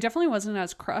 I definitely wasn't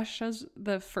as crushed as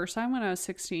the first time when I was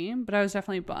 16, but I was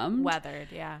definitely bummed. Weathered,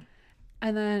 yeah.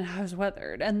 And then I was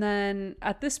weathered. And then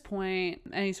at this point,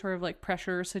 any sort of like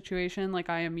pressure situation,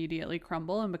 like I immediately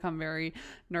crumble and become very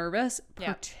nervous.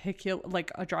 Yeah.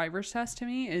 Like a driver's test to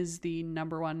me is the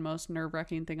number one most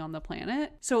nerve-wracking thing on the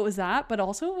planet. So it was that, but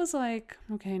also it was like,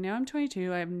 okay, now I'm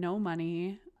 22. I have no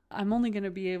money. I'm only going to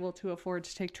be able to afford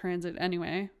to take transit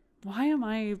anyway. Why am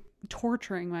I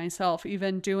torturing myself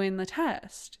even doing the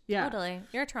test? Yeah. Totally.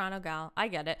 You're a Toronto gal. I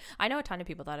get it. I know a ton of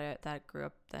people that grew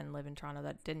up and live in Toronto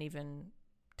that didn't even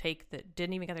get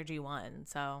their G1.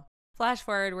 So flash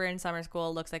forward, we're in summer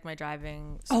school. Looks like my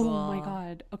driving school. Oh my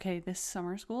God. Okay, this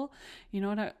summer school, you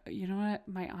know what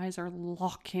my eyes are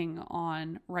locking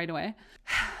on right away?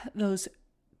 Those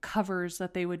covers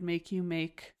that they would make you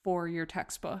make for your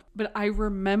textbook. But I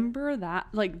remember that,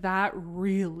 like, that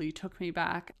really took me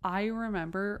back. I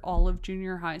remember all of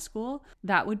junior high school,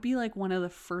 that would be like one of the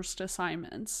first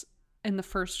assignments in the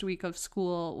first week of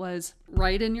school was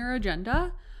write in your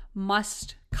agenda,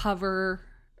 must cover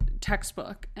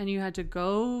textbook, and you had to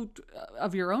go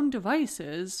of your own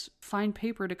devices find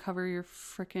paper to cover your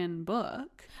freaking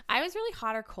book. I was really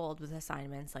hot or cold with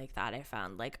assignments like that. I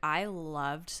found like I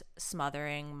loved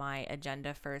smothering my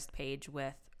agenda first page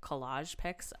with collage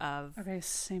pics of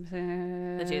same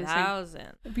thing, the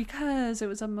 2000s, because it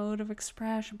was a mode of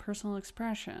expression, personal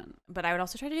expression. But I would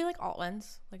also try to do like alt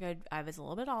ones, like I was a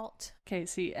little bit alt. Okay,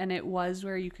 see, and it was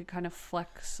where you could kind of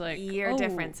flex like year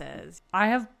differences. I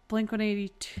have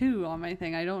Blink-182 on my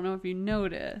thing. I don't know if you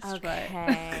noticed. Okay.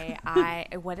 I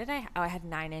had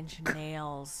 9-inch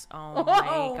nails. Oh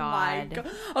my god.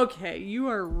 Okay, you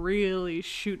are really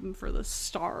shooting for the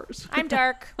stars. I'm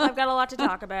dark. I've got a lot to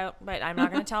talk about, but I'm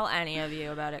not going to tell any of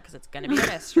you about it because it's going to be a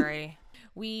mystery.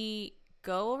 We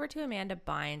go over to Amanda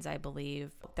Bynes, I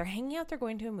believe. They're hanging out. They're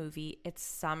going to a movie. It's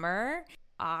summer.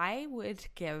 I would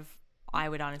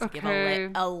honestly give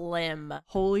a limb.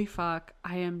 Holy fuck.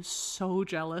 I am so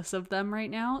jealous of them right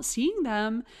now. Seeing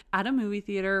them at a movie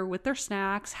theater with their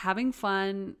snacks, having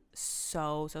fun.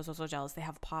 So jealous. They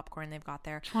have popcorn. They've got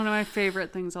their... It's one of my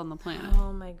favorite things on the planet.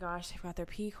 Oh my gosh. They've got their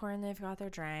pea corn. They've got their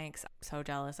drinks. So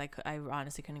jealous. I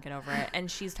honestly couldn't get over it.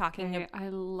 And she's talking... I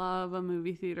love a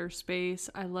movie theater space.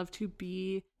 I love to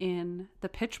be in the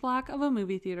pitch black of a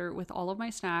movie theater with all of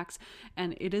my snacks.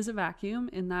 And it is a vacuum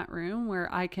in that room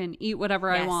where I can eat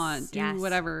whatever I want, do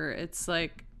whatever. It's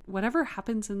like whatever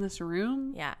happens in this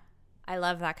room. Yeah. I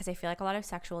love that because I feel like a lot of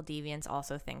sexual deviants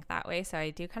also think that way. So I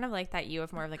do kind of like that you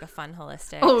have more of like a fun,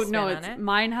 holistic spin on it.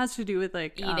 Mine has to do with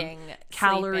like eating,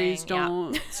 calories sleeping,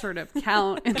 don't sort of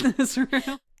count in this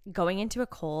room. Going into a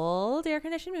cold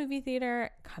air-conditioned movie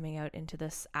theater, coming out into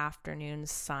this afternoon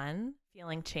sun,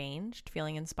 feeling changed,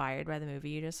 feeling inspired by the movie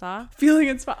you just saw. Feeling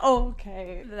inspired. Oh,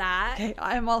 okay. That. Okay,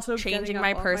 I'm also changing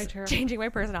my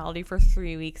personality for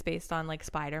 3 weeks based on like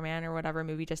Spider-Man or whatever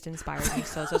movie just inspired me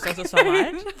so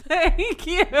much. Thank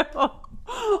you.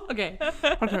 Okay.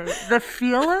 The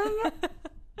feeling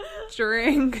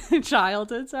during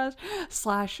childhood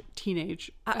 /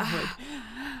 teenage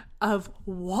of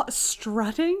what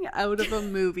strutting out of a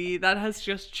movie that has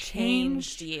just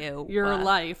changed your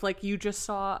life. Like you just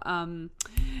saw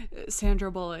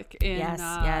Sandra Bullock in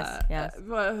yes.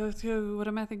 What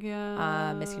am I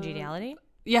thinking? Miss Congeniality.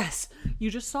 Yes, you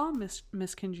just saw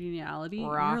Miss Congeniality.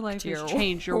 Your life has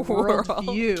changed. Your world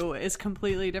view is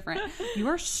completely different. You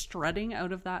are strutting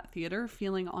out of that theater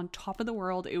feeling on top of the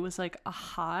world. It was like a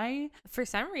high. For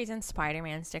some reason,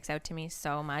 Spider-Man sticks out to me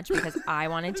so much because I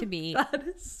wanted to be that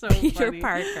is so Peter funny.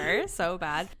 Parker so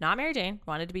bad. Not Mary Jane.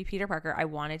 Wanted to be Peter Parker. I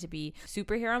wanted to be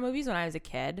superhero movies when I was a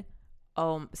kid.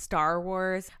 Star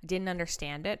Wars. Didn't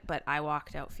understand it, but I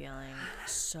walked out feeling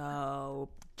so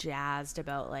jazzed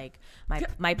about like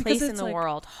my place in the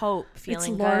world, hope,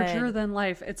 feeling it's larger than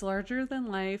life. It's larger than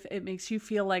life. It makes you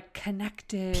feel like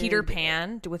connected. Peter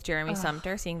Pan with Jeremy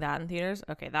Sumter, seeing that in theaters.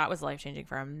 Okay, that was life-changing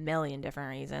for a million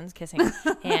different reasons.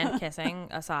 Hand kissing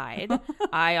aside.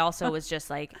 I also was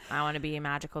just like, I want to be a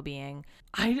magical being.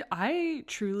 I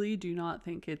truly do not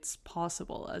think it's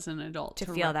possible as an adult to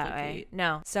feel that way.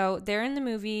 No. So they're in the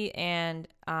movie and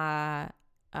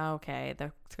okay,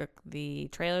 the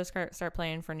trailers start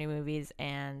playing for new movies,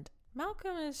 and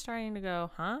Malcolm is starting to go,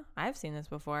 I've seen this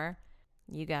before.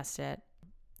 You guessed it.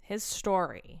 His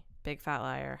story, Big Fat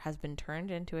Liar, has been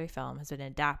turned into a film, has been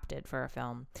adapted for a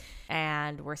film,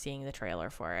 and we're seeing the trailer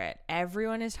for it.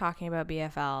 Everyone is talking about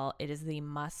BFL. It is the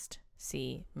must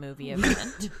see movie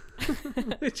event.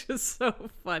 Which is so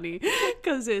funny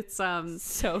because it's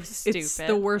so stupid. It's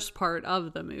the worst part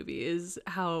of the movie is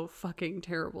how fucking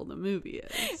terrible the movie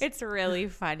is. It's really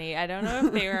funny. I don't know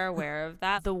if they were aware of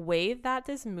that. The way that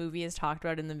this movie is talked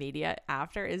about in the media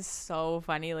after is so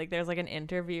funny. Like there's like an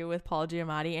interview with Paul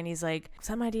Giamatti and he's like,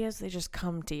 some ideas, they just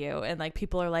come to you. And like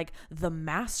people are like, the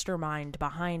mastermind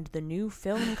behind the new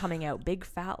film coming out, Big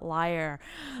Fat Liar.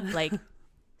 Like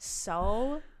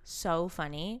so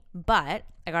funny. But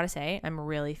I gotta say, I'm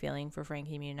really feeling for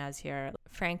Frankie Muniz here.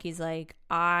 Frankie's like,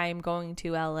 I'm going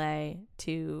to LA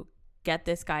to get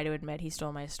this guy to admit he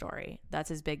stole my story. That's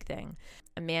his big thing.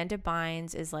 Amanda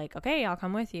Bynes is like, okay, I'll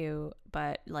come with you,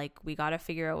 but like we gotta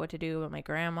figure out what to do with my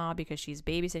grandma because she's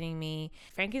babysitting me.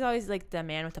 Frankie's always like the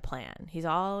man with the plan. He's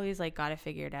always like gotta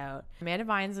figure it out. Amanda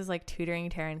Bynes is like tutoring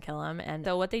Taran Killam, and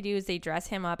so what they do is they dress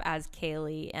him up as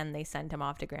Kaylee and they send him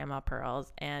off to Grandma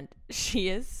Pearl's, and she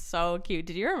is so cute.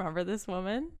 Did you remember this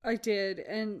woman? I did.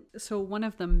 And so one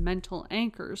of the mental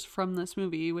anchors from this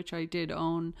movie, which I did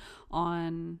own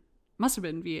on, must have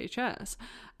been VHS,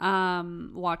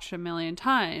 watched a million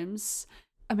times,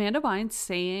 Amanda Bynes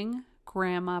saying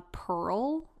Grandma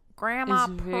Pearl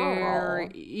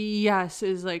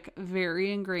is like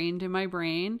very ingrained in my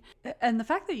brain. And the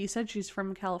fact that you said she's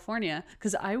from California,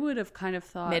 because I would have kind of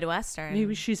thought Midwestern.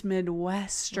 Maybe she's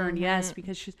Midwestern. Mm-hmm. Yes,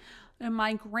 because she's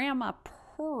my Grandma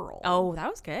Pearl. Oh, that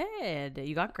was good.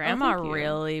 You got Grandma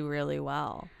really, really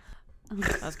well.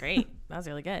 That was great. That was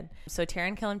really good. So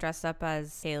Taran Killam dressed up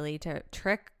as Kaylee to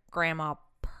trick Grandma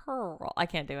Pearl. I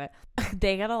can't do it.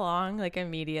 They get along like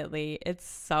immediately. It's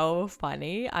so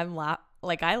funny. I'm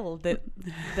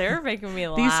they're making me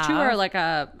laugh. These two are like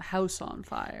a house on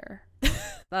fire.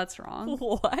 That's wrong.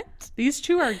 What? These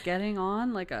two are getting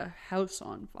on like a house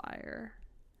on fire.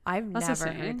 That's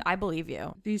never heard. I believe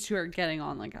you. These two are getting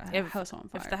on like a house on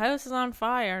fire. If the house is on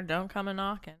fire, don't come a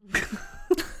knocking.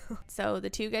 So the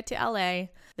two get to LA.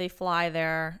 They fly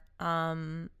there.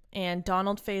 And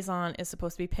Donald Faison is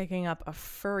supposed to be picking up a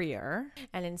furrier.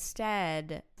 And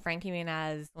instead, Frankie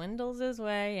Muniz swindles his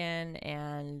way in,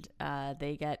 and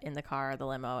they get in the car, the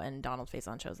limo, and Donald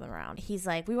Faison shows them around. He's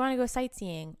like, we want to go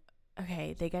sightseeing.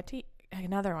 Okay, they get to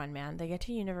another one, man. They get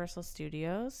to Universal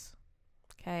Studios.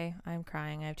 Okay, I'm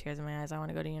crying. I have tears in my eyes. I want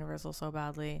to go to Universal so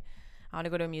badly. I want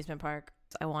to go to amusement park.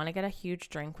 I want to get a huge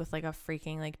drink with like a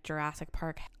freaking like Jurassic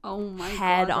Park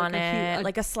head on it,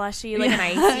 like a slushie, like an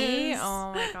icy.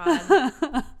 Oh my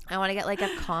god! I want to get like a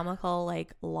comical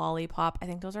like lollipop. I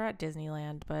think those are at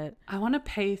Disneyland, but I want to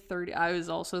pay $30. I was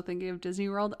also thinking of Disney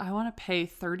World. I want to pay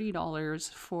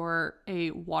 $30 for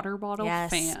a water bottle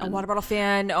fan. A water bottle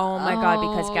fan. Oh my god!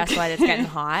 Because guess what? It's getting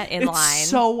hot in line. It's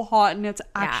so hot and it's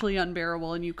actually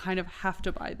unbearable, and you kind of have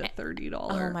to buy the $30.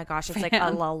 Oh my gosh! It's like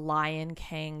a Lion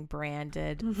King branded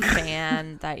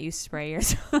fan that you spray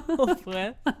yourself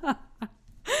with.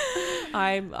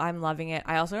 I'm loving it.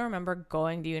 I also remember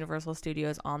going to Universal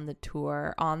Studios on that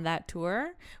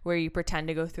tour where you pretend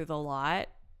to go through the lot.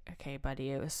 Okay,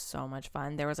 buddy, it was so much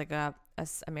fun. There was like a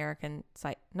Psycho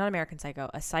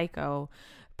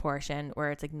portion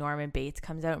where it's like Norman Bates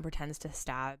comes out and pretends to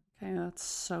stab. Okay, that's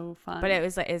so fun. But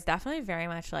it's definitely very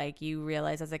much like you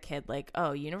realize as a kid, like,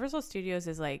 oh, Universal Studios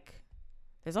is like,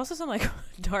 there's also some like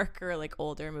darker, like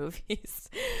older movies.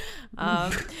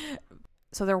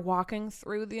 So they're walking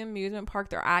through the amusement park.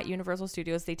 They're at Universal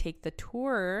Studios. They take the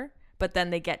tour, but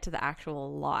then they get to the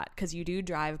actual lot because you do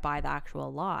drive by the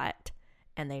actual lot,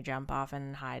 and they jump off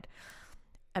and hide.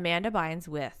 Amanda Bynes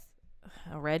with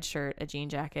a red shirt, a jean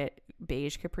jacket,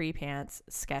 beige capri pants,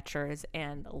 Skechers,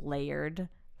 and layered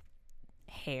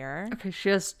hair. Okay, she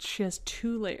has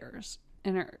 2 layers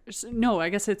in her. No, I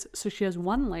guess so she has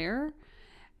 1 layer.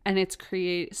 And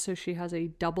so she has a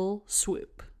double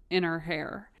swoop in her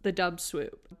hair. The dub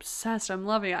swoop. Obsessed. I'm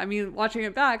loving it. I mean, watching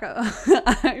it back,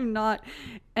 I'm not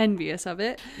envious of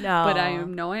it. No. But I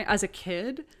am knowing, as a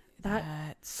kid,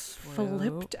 that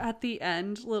flipped at the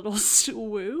end little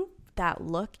swoop. That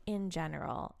look in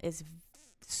general is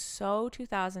so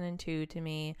 2002 to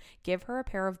me. Give her a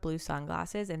pair of blue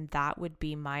sunglasses and that would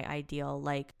be my ideal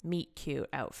like meet cute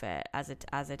outfit as a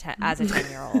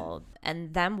 10-year-old.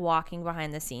 And them walking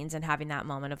behind the scenes and having that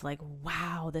moment of like,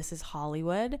 wow, this is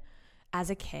Hollywood. As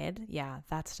a kid, yeah,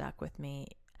 that stuck with me.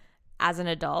 As an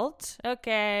adult,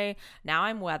 okay, now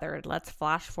I'm weathered. Let's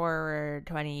flash forward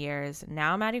 20 years.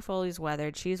 Now Maddie Foley's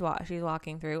weathered. She's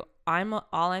walking through. I'm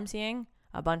seeing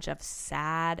a bunch of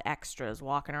sad extras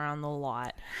walking around the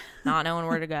lot, not knowing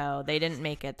where to go. They didn't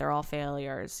make it. They're all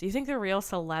failures. You think the real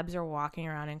celebs are walking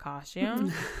around in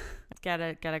costume? Get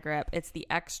a grip. It's the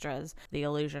extras. The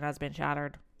illusion has been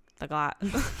shattered. The glass.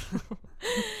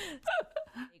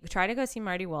 try to go see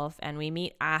Marty Wolf, and we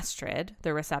meet Astrid,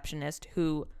 the receptionist,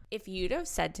 who, if you'd have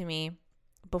said to me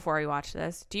before we watched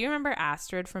this, do you remember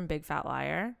Astrid from Big Fat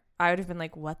Liar? I would have been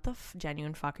like, what the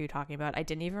genuine fuck are you talking about? I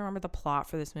didn't even remember the plot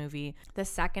for this movie. The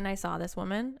second I saw this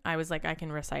woman, I was like, I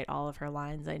can recite all of her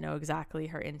lines. I know exactly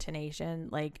her intonation.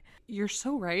 Like, you're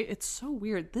so right. It's so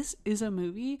weird. This is a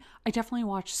movie I definitely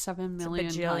watched 7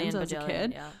 million times as a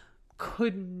kid. Yeah.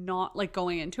 Could not, like,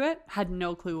 going into it, had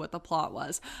no clue what the plot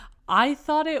was. I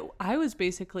was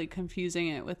basically confusing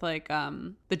it with like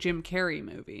the Jim Carrey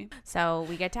movie. So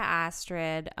we get to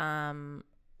Astrid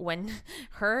when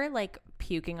her like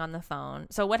puking on the phone.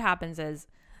 So what happens is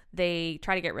they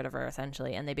try to get rid of her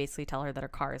essentially, and they basically tell her that her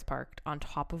car is parked on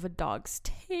top of a dog's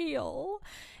tail,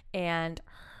 and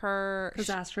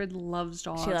because Astrid loves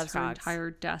dogs. She loves her dogs.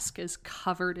 Entire desk is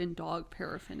covered in dog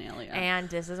paraphernalia. And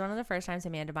this is one of the first times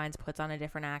Amanda Bynes puts on a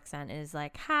different accent. Is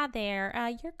like, "Hi there,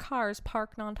 your car's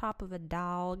parked on top of a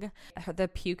dog." The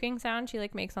puking sound she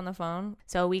like makes on the phone.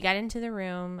 So we get into the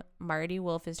room. Marty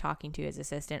Wolf is talking to his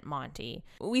assistant Monty.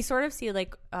 We sort of see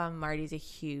like Marty's a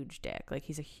huge dick. Like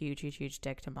he's a huge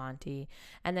dick to Monty.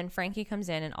 And then Frankie comes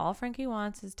in, and all Frankie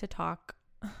wants is to talk.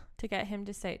 To get him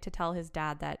to tell his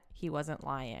dad that he wasn't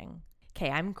lying.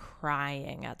 Okay, I'm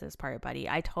crying at this part, buddy.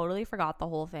 I totally forgot the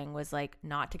whole thing was like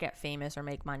not to get famous or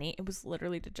make money. It was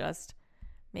literally to just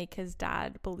make his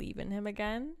dad believe in him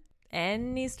again.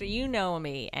 You know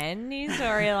me. Any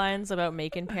storylines about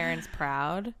making parents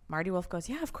proud? Marty Wolf goes,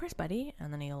 "Yeah, of course, buddy."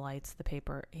 And then he lights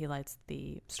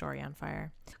the story on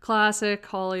fire. Classic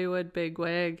Hollywood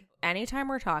bigwig. Anytime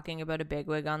we're talking about a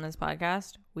bigwig on this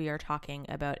podcast, we are talking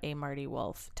about a Marty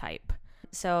Wolf type.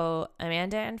 So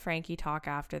Amanda and Frankie talk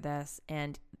after this,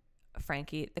 and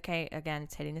Frankie, okay, again,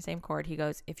 it's hitting the same chord. He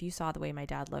goes, "If you saw the way my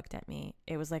dad looked at me,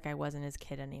 it was like I wasn't his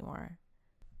kid anymore."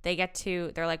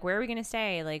 They're like, "Where are we going to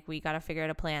stay? Like, we got to figure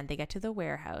out a plan." They get to the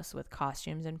warehouse with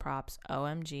costumes and props.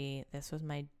 OMG, this was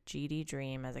my GD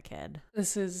dream as a kid.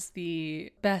 This is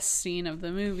the best scene of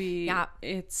the movie. Yeah.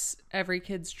 It's every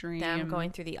kid's dream. Them going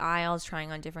through the aisles,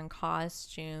 trying on different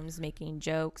costumes, making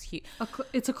jokes.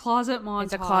 It's a closet montage.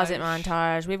 It's a closet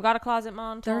montage. We've got a closet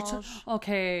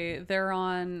montage. They're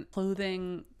on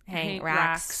clothing hang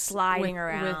racks sliding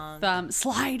around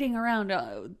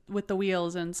with the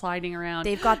wheels and sliding around.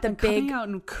 They've got the big coming out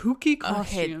in kooky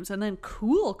costumes and then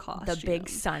cool costumes. The big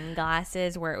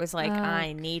sunglasses where it was like,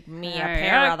 I need me a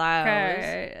pair of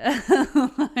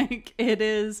those. Like, it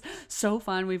is so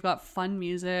fun. We've got fun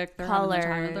music. They're having the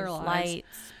time of their lives.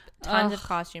 Lights, tons of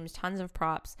costumes, tons of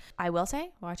props. I will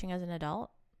say, watching as an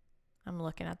adult, I'm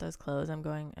looking at those clothes. I'm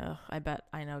going, ugh, I bet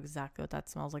I know exactly what that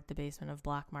smells like. The basement of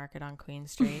Black Market on Queen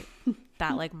Street.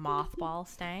 That like mothball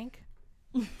stank.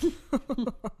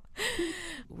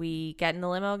 We get in the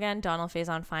limo again. Donald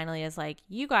Faison finally is like,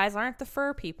 "You guys aren't the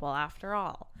fur people after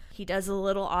all." He does a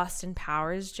little Austin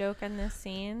Powers joke in this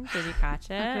scene. Did you catch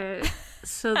it? Okay.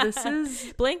 So this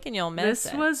is... Blink and you'll miss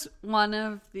it. This was one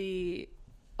of the...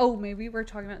 Oh, maybe we're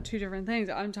talking about two different things.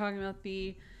 I'm talking about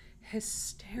the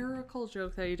hysterical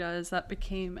joke that he does that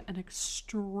became an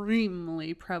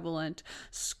extremely prevalent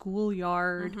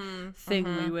schoolyard thing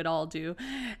we would all do,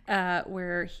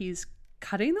 where he's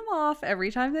cutting them off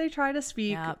every time they try to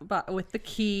speak, but with the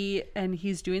key, and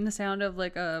he's doing the sound of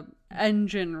like a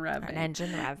engine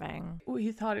revving.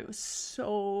 We thought it was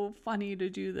so funny to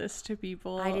do this to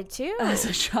people. I did too as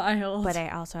a child. But I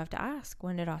also have to ask,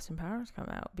 when did Austin Powers come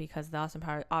out? Because the Austin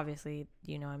Powers, obviously,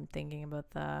 I'm thinking about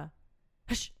the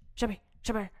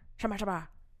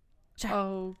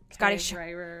Oh, Scottish,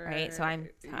 right. So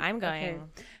I'm going. Okay.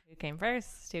 Who came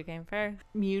first?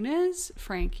 Muniz,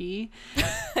 Frankie,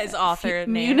 his author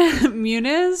name.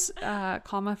 Muniz,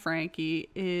 Frankie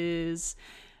is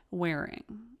wearing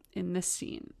in this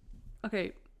scene.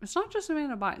 Okay, it's not just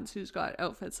Amanda Bynes who's got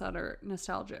outfits that are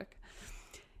nostalgic.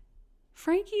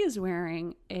 Frankie is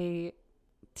wearing a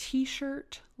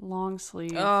t-shirt long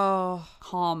sleeve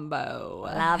combo.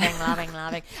 Loving.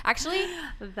 Actually,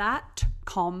 that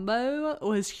combo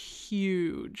was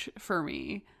huge for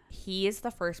me. He is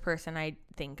the first person I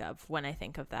think of when I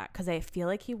think of that, because I feel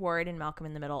like he wore it in Malcolm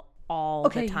in the Middle all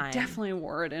the time. He definitely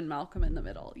wore it in Malcolm in the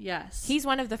Middle. Yes. He's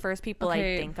one of the first people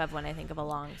I think of when I think of a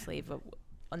long sleeve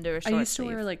under a short sleeve. I used to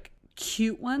wear like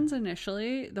cute ones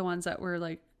initially, the ones that were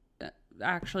like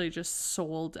actually just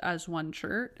sold as one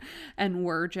shirt and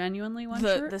were genuinely one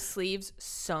shirt. The sleeves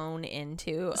sewn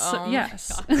into.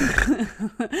 Yes.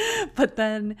 But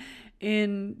then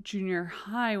in junior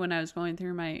high, when I was going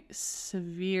through my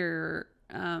severe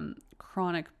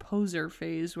chronic poser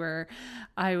phase, where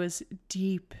I was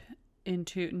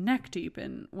neck deep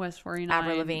in West 49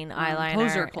 Avril Lavigne eyeliner,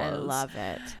 poser clothes. I love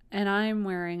it. And I'm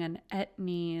wearing an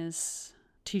Etnies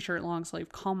t-shirt long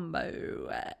sleeve combo.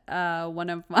 One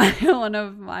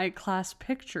of my class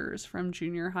pictures from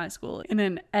junior high school in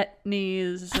an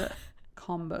Etnies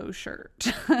combo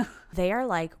shirt. They are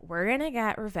like, we're gonna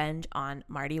get revenge on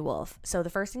Marty Wolf. So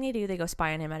the first thing they do, they go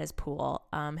spy on him at his pool.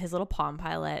 His little Palm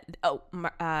Pilot.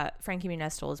 Frankie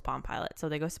Muniz stole his Palm Pilot, so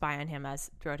they go spy on him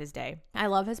throughout his day. I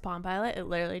love his Palm Pilot. It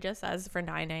literally just says for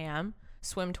 9 a.m.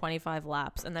 swim 25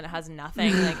 laps, and then it has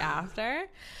nothing like after.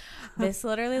 This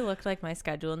literally looked like my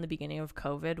schedule in the beginning of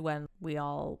COVID when we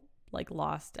all like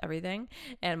lost everything,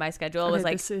 and my schedule was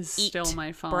like, this is eat still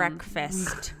my phone.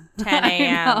 Breakfast 10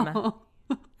 a.m.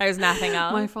 There's nothing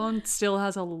else. My phone still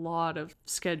has a lot of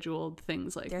scheduled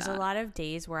things like There's that. a lot of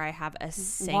days where I have a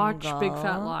single... Watch Big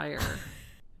Fat Liar.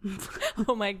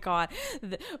 Oh my God.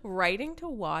 Writing to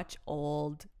watch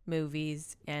old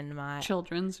movies in my...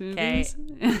 Children's movies.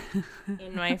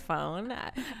 In my phone.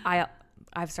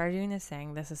 I've started doing this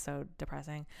thing. This is so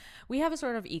depressing. We have a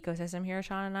sort of ecosystem here,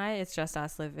 Sean and I. It's just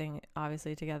us living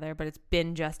obviously together, but it's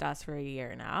been just us for a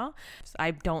year now. So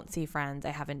I don't see friends.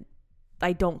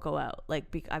 I don't go out.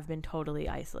 Like, I've been totally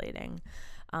isolating.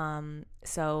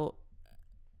 So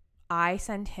I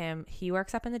send him, he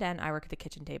works up in the den, I work at the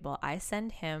kitchen table. I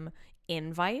send him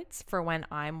invites for when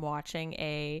I'm watching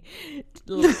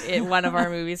one of our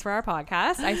movies for our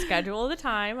podcast. I schedule the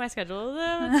time, I schedule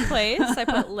the place, I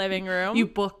put living room. You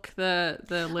book the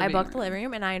living room. I book the living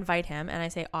room and I invite him and I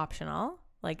say optional.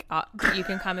 Like, you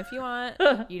can come if you want.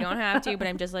 You don't have to, but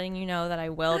I'm just letting you know that I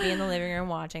will be in the living room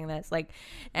watching this. Like,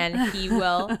 and he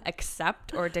will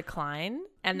accept or decline.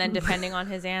 And then depending on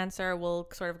his answer, we'll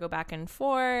sort of go back and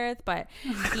forth. But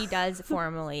he does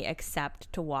formally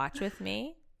accept to watch with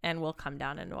me and will come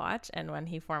down and watch. And when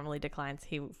he formally declines,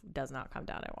 he does not come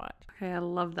down and watch. Okay, I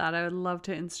love that. I would love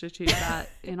to institute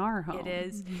that in our home. It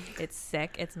is. It's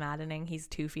sick. It's maddening. He's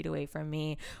 2 feet away from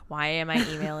me. Why am I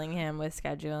emailing him with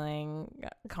scheduling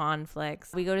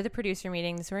conflicts? We go to the producer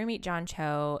meeting. This is where we meet John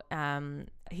Cho.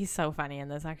 He's so funny in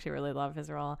this. I actually really love his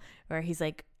role, where he's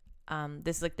like,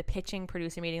 this is like the pitching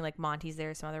producer meeting. Like, Monty's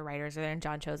there, some other writers are there, and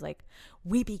John Cho's like,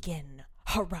 we begin.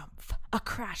 Harumph, a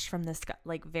crash from the sky.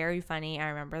 Like, very funny. I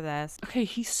remember this. Okay,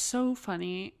 he's so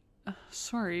funny.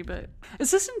 Sorry, but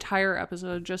is this entire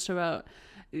episode just about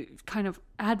kind of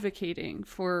advocating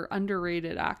for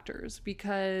underrated actors?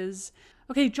 Because,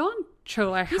 okay, John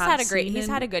Cho, he's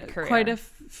had a good career. Quite a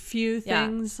few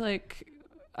things. Yeah. Like,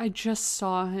 I just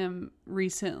saw him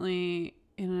recently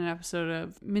in an episode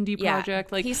of Mindy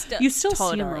Project. Like, you still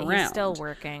see him around. He's still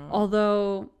working.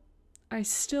 Although I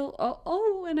still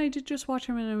and I did just watch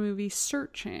him in a movie,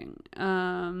 Searching.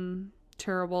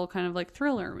 Terrible kind of like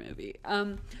thriller movie.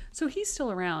 So he's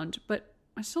still around, but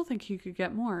I still think he could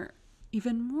get more.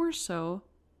 Even more so,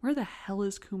 where the hell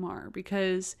is Kumar?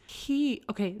 Because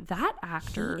that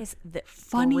actor is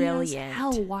funny brilliant. As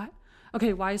hell.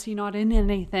 Why is he not in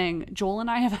anything? Joel and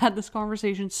I have had this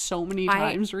conversation so many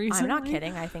times recently. I'm not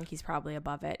kidding. I think he's probably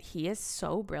above it. He is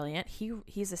so brilliant.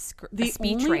 He's a speechwriter.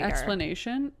 The only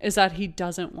explanation is that he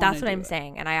doesn't want to. That's what I'm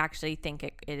saying, and I actually think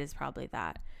it is probably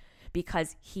that,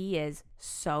 because he is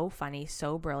so funny,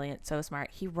 so brilliant, so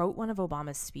smart. He wrote one of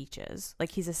Obama's speeches.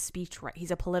 Like, he's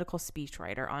a political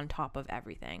speechwriter on top of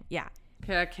everything. Yeah.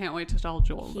 Okay, I can't wait to tell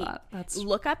Joel that.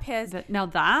 Look up his... Now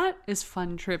that is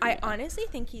fun trivia. I honestly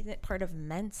think he's part of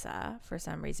Mensa for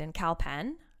some reason. Cal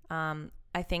Penn.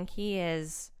 I think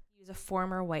he's a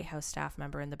former White House staff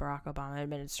member in the Barack Obama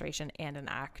administration and an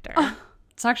actor.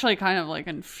 It's actually kind of like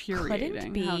infuriating.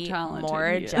 Couldn't be how talented more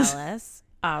he is. Jealous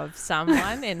of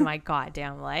someone in my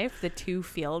goddamn life. The 2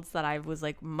 fields that I was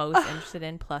like most interested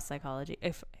in, plus psychology.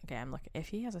 If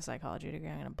he has a psychology degree,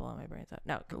 I'm gonna blow my brains out.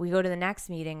 No, we go to the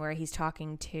next meeting where he's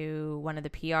talking to one of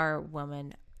the PR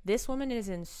women. This woman is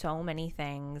in so many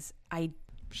things.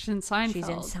 She's in Seinfeld. She's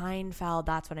in Seinfeld.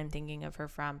 That's what I'm thinking of her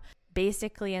from.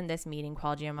 Basically, in this meeting,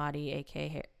 Paul Giamatti,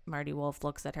 aka Marty Wolf,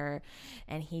 looks at her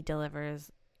and he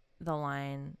delivers the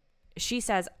line. She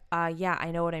says, yeah,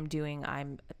 I know what I'm doing.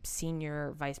 I'm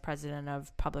senior vice president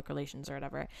of public relations or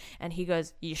whatever. And he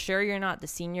goes, you sure you're not the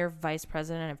senior vice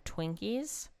president of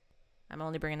Twinkies? I'm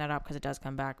only bringing that up because it does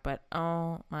come back. But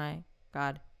oh my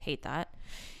God, hate that.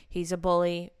 He's a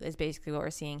bully is basically what we're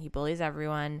seeing. He bullies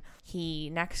everyone. He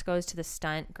next goes to the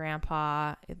stunt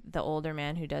grandpa, the older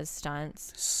man who does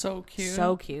stunts. So cute.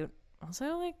 So cute.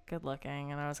 Also, like, good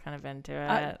looking, and I was kind of into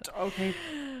it. Okay,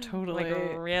 totally.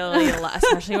 Like, really,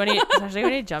 especially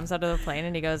when he jumps out of the plane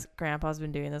and he goes, "Grandpa's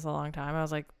been doing this a long time." I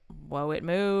was like, "Whoa, it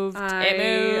moved! It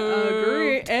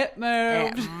moved! It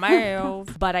moved! It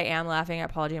moved!" But I am laughing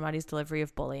at Paul Giamatti's delivery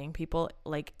of bullying people.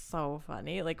 Like, so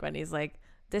funny. Like, when he's like,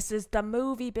 "This is the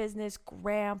movie business,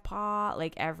 Grandpa."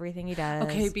 Like, everything he does.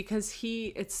 Okay, because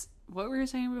what we were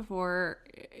saying before,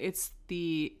 it's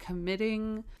the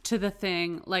committing to the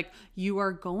thing. Like, you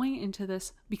are going into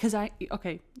this because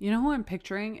you know who I'm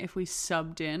picturing if we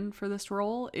subbed in for this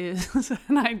role is,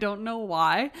 and I don't know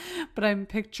why, but I'm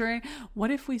picturing, what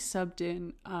if we subbed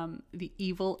in the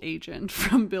evil agent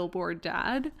from Billboard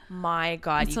Dad? My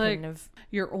God, it's you like, couldn't have.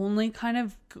 You're only kind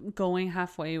of going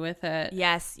halfway with it.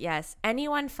 Yes.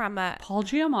 Anyone from Paul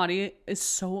Giamatti is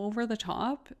so over the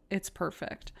top. It's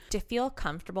perfect. To feel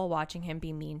comfortable watching him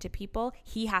be mean to people,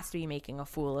 he has to be making a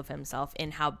fool of himself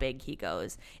in how big he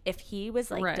goes. If he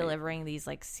was like delivering these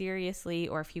like seriously,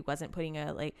 or if he wasn't putting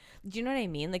a like, do you know what I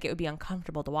mean? Like, it would be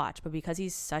uncomfortable to watch, but because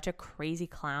he's such a crazy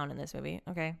clown in this movie,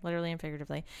 okay, literally and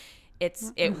figuratively, it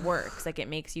works. Like, it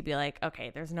makes you be like,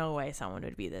 okay, there's no way someone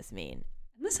would be this mean.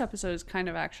 This episode is kind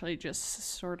of actually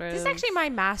just sort of... This is actually my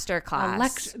master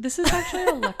class. This is actually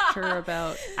a lecture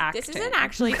about acting. This isn't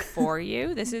actually for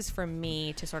you. This is for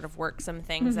me to sort of work some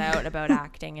things out about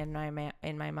acting in my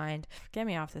mind. Get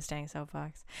me off this dang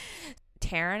soapbox.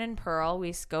 Taryn and Pearl,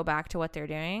 we go back to what they're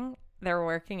doing. They're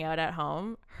working out at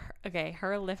home.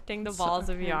 Her lifting the balls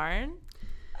of yarn.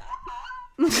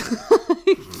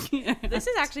 Yes. This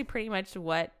is actually pretty much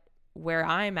where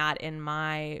I'm at in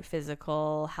my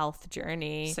physical health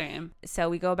journey. Same. So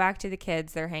we go back to the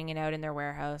kids. They're hanging out in their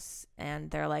warehouse and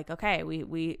they're like, okay,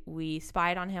 we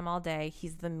spied on him all day.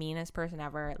 He's the meanest person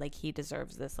ever. Like, he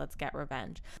deserves this. Let's get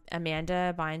revenge.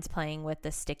 Amanda Bynes playing with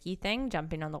the sticky thing,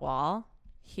 jumping on the wall.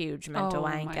 Huge mental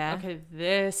wanker. Okay,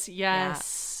 this, yes. Yeah.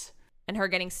 And her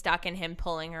getting stuck and him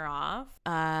pulling her off.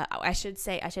 I should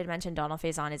mention Donald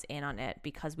Faison is in on it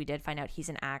because we did find out he's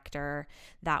an actor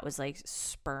that was like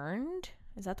spurned.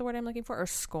 Is that the word I'm looking for? Or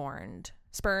scorned?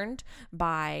 Spurned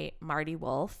by Marty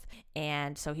Wolf.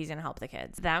 And so he's going to help the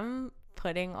kids. Them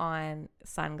putting on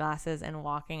sunglasses and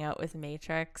walking out with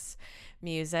Matrix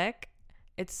music.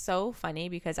 It's so funny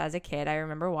because as a kid, I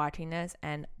remember watching this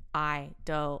and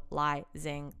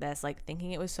idolizing this, like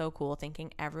thinking it was so cool,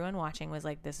 thinking everyone watching was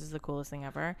like, this is the coolest thing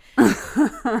ever.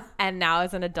 And now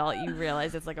as an adult, you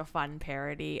realize it's like a fun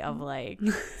parody of like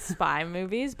spy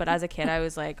movies. But as a kid, I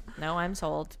was like, no, I'm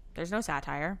sold. There's no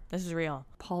satire. This is real.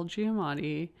 Paul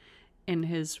Giamatti in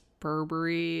his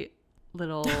Burberry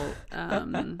little,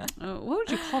 what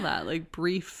would you call that? Like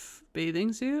brief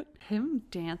bathing suit. Him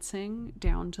dancing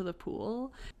down to the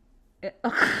pool.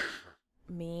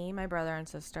 Me, my brother and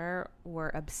sister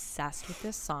were obsessed with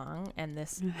this song and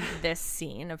this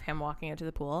scene of him walking out to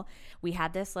the pool. We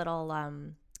had this little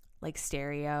like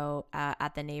stereo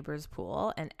at the neighbor's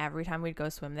pool, and every time we'd go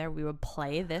swim there, we would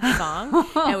play this song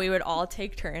and we would all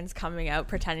take turns coming out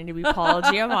pretending to be Paul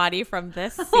Giamatti from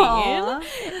this scene. Paul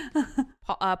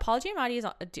Giamatti is.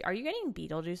 Are you getting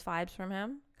Beetlejuice vibes from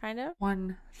him? Kind of.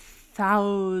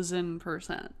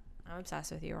 1000%. I'm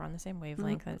obsessed with you. We're on the same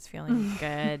wavelength and it's feeling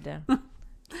good.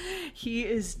 He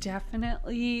is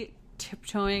definitely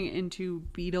tiptoeing into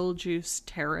Beetlejuice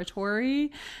territory,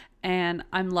 and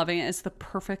I'm loving it. It's the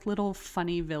perfect little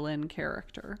funny villain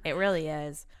character. It really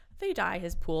is. They dye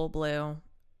his pool blue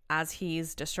as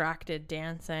he's distracted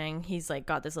dancing. He's like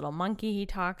got this little monkey he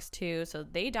talks to, so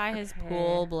they dye his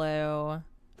pool blue.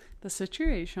 The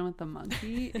situation with the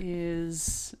monkey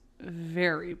is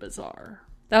very bizarre.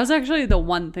 That was actually the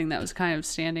one thing that was kind of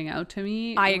standing out to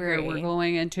me. I agree. We're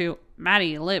going into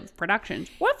Maddie Live Productions.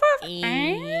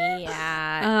 Yeah.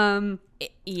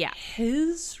 Yeah.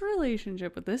 His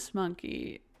relationship with this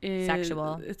monkey is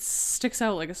sexual. It sticks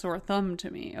out like a sore thumb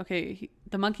to me. Okay,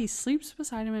 the monkey sleeps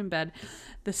beside him in bed.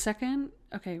 The second,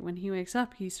 when he wakes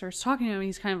up, he starts talking to him.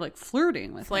 He's kind of like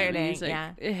flirting with him. He's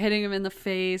like hitting him in the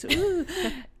face.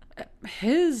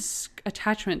 His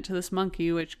attachment to this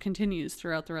monkey, which continues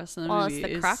throughout the rest of the movie,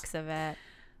 it's the crux of it.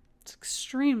 It's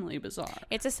extremely bizarre.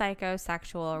 It's a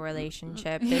psychosexual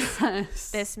relationship.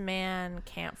 This man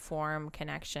can't form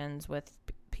connections with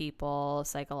people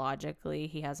psychologically.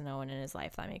 He has no one in his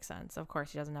life. That makes sense. Of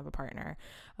course, he doesn't have a partner.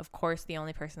 Of course, the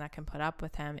only person that can put up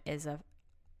with him is a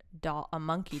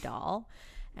monkey doll,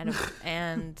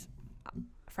 and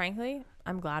frankly,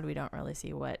 I'm glad we don't really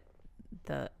see what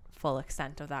the full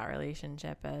extent of that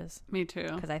relationship is. Me too.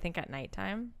 Because I think at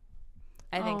nighttime,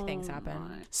 I think things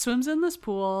happen. Swims in this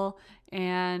pool,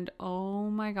 and oh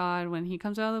my God, when he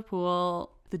comes out of the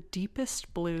pool, the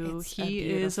deepest blue. He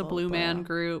is a Blue Man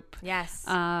Group. Yes.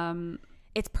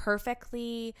 It's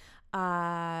perfectly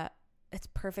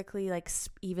like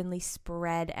evenly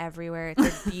spread everywhere.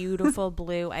 It's a beautiful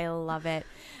blue. I love it.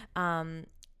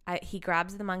 He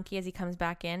grabs the monkey as he comes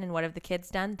back in, and what have the kids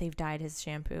done? They've dyed his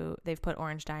shampoo. They've put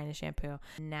orange dye in his shampoo.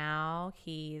 Now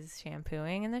he's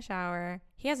shampooing in the shower.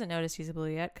 He hasn't noticed he's a blue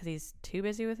yet because he's too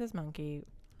busy with his monkey.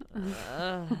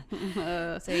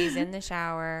 So he's in the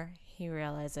shower. He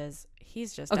realizes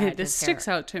he's just okay. dyed This his sticks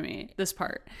hair. out to me. This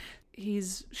part.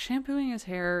 He's shampooing his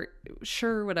hair.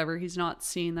 Sure, whatever. He's not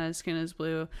seeing that his skin is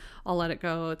blue. I'll let it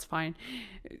go. It's fine.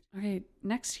 Okay.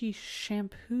 Next, he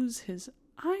shampoos his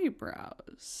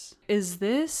eyebrows. Is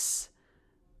this?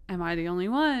 Am I the only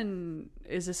one?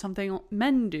 Is this something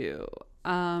men do?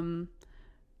 I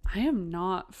am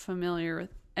not familiar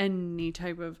with any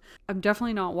type of... I'm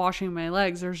definitely not washing my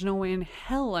legs. There's no way in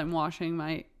hell I'm washing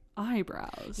my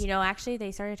eyebrows. You know, actually,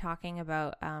 they started talking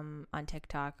about on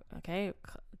TikTok. Okay,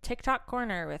 TikTok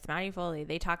corner with Maddie Foley.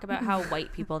 They talk about how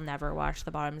white people never wash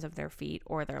the bottoms of their feet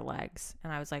or their legs,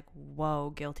 and I was like,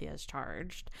 "Whoa, guilty as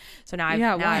charged." So now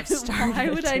I've started. Why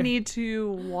would I need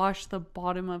to wash the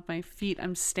bottom of my feet?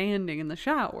 I'm standing in the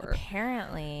shower.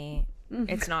 Apparently,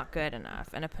 it's not good enough.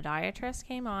 And a podiatrist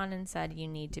came on and said you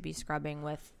need to be scrubbing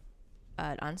with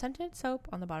an unscented soap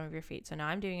on the bottom of your feet. So now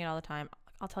I'm doing it all the time.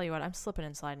 I'll tell you what, I'm slipping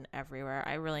and sliding everywhere.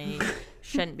 I really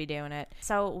shouldn't be doing it.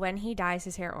 So when he dyes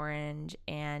his hair orange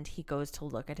and he goes to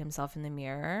look at himself in the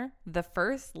mirror, the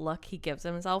first look he gives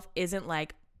himself isn't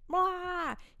like,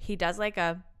 "Mwah!" He does like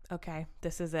a, okay,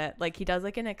 this is it. Like he does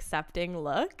like an accepting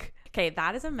look. Okay,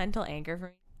 that is a mental anchor for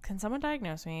me. Can someone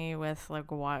diagnose me with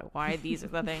like why these are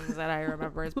the things that I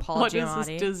remember as Paul What Giamatti? is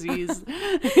this disease?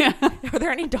 Are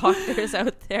there any doctors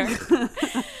out there?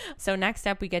 So next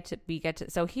up we get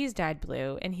to so he's dyed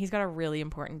blue and he's got a really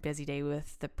important busy day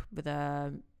with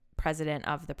the president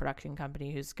of the production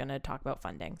company who's going to talk about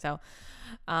funding. So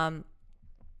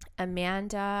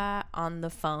Amanda on the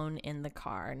phone in the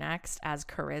car next as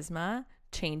Charisma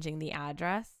changing the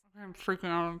address. I'm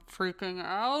freaking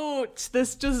out.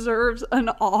 This deserves an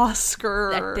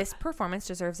Oscar. This performance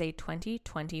deserves a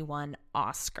 2021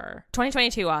 Oscar.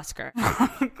 2022 Oscar.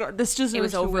 God, this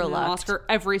deserves to win an Oscar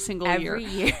every single year. Every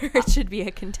year it should be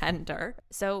a contender.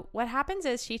 So what happens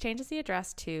is she changes the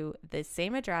address to the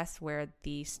same address where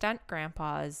the stunt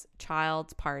grandpa's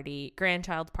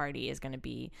grandchild party is going to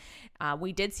be.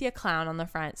 We did see a clown on the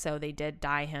front, so they did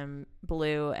dye him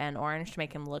blue and orange to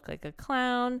make him look like a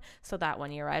clown, so that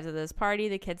when he arrives at this party,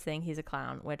 the kids think he's a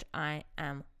clown, which I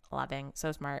am loving.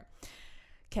 So smart.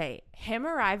 Okay, him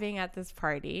arriving at this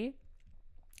party,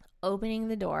 opening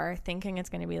the door, thinking it's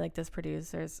going to be like this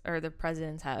producer's or the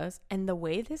president's house, and the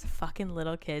way this fucking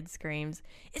little kid screams,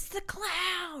 "It's the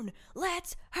clown!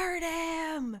 Let's hurt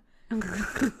him!"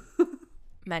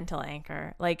 Mental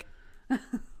anchor. Like,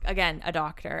 again, a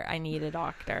doctor. I need a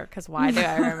doctor, because why do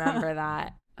I remember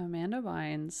that? Amanda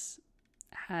Bynes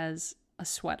has a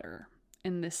sweater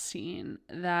in this scene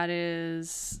that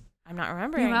is... I'm not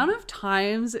remembering. The amount of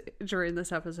times during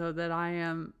this episode that I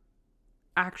am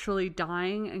actually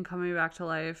dying and coming back to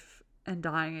life and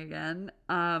dying again.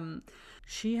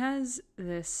 She has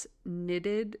this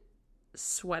knitted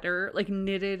sweater, like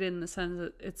knitted in the sense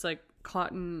that it's like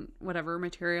cotton, whatever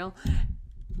material,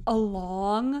 a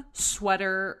long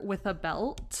sweater with a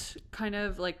belt, kind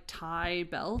of like tie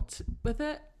belt with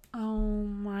it. Oh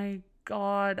my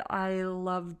God, I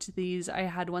loved these. I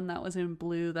had one that was in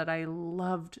blue that I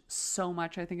loved so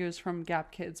much. I think it was from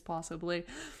Gap Kids, possibly.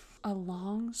 A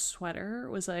long sweater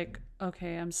was like,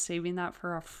 okay, I'm saving that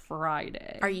for a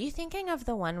Friday. Are you thinking of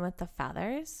the one with the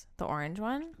feathers? The orange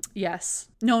one? Yes.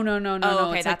 No.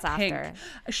 Okay, it's that's like pink. after.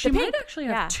 She The might pink, actually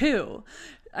have two.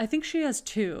 I think she has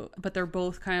two, but they're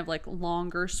both kind of like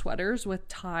longer sweaters with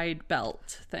tied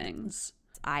belt things.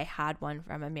 I had one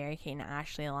from a Mary Kate and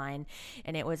Ashley line,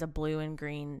 and it was a blue and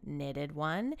green knitted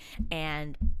one,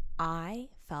 and I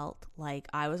felt like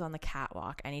I was on the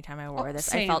catwalk anytime I wore this.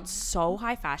 Same. I felt so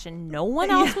high fashion. No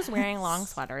one else was wearing long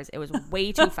sweaters. It was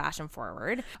way too fashion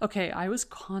forward. Okay, I was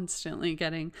constantly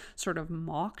getting sort of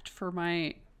mocked for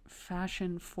my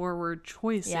fashion forward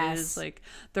choices. Yes. Like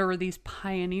there were these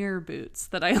pioneer boots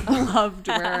that I loved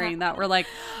wearing that were like,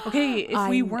 okay, if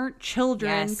we weren't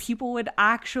children, Yes. people would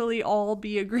actually all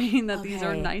be agreeing that these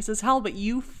are Okay. nice as hell, but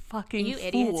you fucking You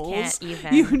idiots fools, can't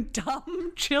even. you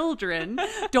dumb children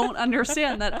don't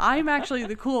understand that I'm actually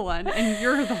the cool one and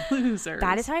you're the loser.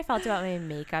 That is how I felt about my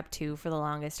makeup too for the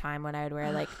longest time when I would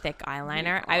wear like thick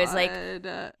eyeliner. I was like,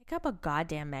 pick up a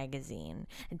goddamn magazine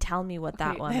and tell me what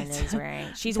that woman is wearing.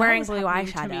 She's wearing blue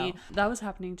eyeshadow. That was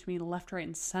happening to me left, right,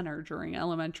 and center during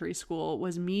elementary school,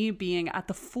 was me being at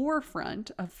the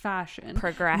forefront of fashion.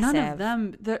 Progressive. None of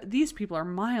them, these people are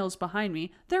miles behind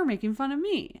me. They're making fun of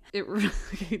me. It really,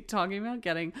 talking about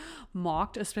getting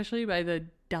mocked, especially by the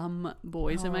dumb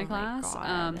boys in my class,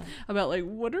 God. about like,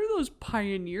 what are those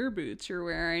pioneer boots you're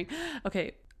wearing?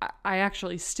 Okay, I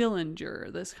actually still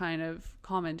endure this kind of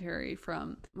commentary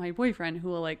from my boyfriend who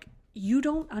will like, you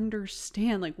don't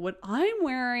understand, like what I'm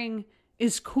wearing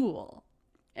is cool.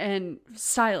 and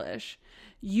stylish.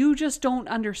 You just don't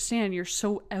understand. You're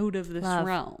so out of this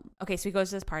realm. Okay, so he goes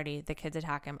to this party. The kids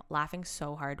attack him, laughing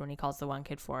so hard when he calls the one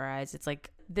kid Four Eyes. It's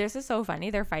like, this is so funny.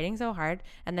 They're fighting so hard.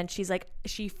 And then she's like,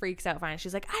 she freaks out finally.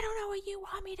 She's like, I don't know what you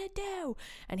want me to do.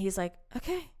 And he's like,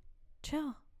 okay,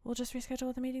 chill. We'll just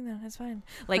reschedule the meeting then. It's fine.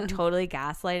 Like totally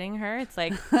gaslighting her. It's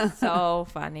like so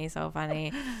funny, so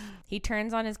funny. He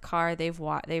turns on his car. They've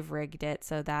rigged it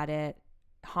so that it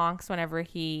honks whenever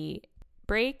he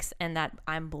brakes, and that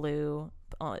I'm Blue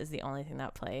is the only thing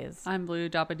that plays. I'm Blue,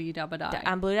 Dabba Dee Dabba Die.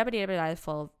 I'm Blue, Dabba Dee Dabba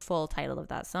Die, full title of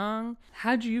that song.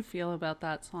 How'd you feel about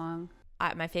that song?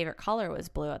 My favorite color was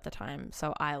blue at the time,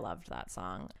 so I loved that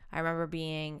song. I remember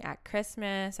being at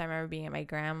Christmas. I remember being at my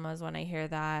grandma's when I hear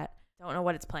that. Don't know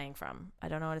what it's playing from. I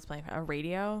don't know what it's playing from. A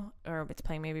radio, or it's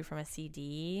playing maybe from a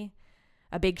CD.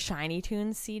 A big Shiny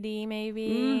Tunes CD,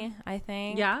 maybe, I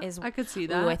think. Yeah, I could see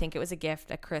that. Ooh, I think it was a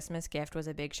gift. A Christmas gift was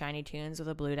a big Shiny Tunes with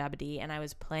a Blue Dabba Dee, and I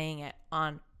was playing it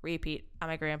on repeat at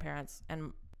my grandparents.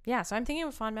 And yeah, so I'm thinking of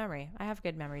a fond memory. I have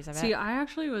good memories of it. See, I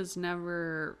actually was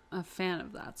never a fan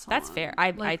of that song. That's fair.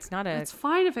 It's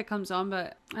fine if it comes on,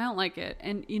 but I don't like it.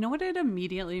 And you know what it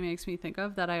immediately makes me think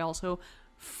of that I also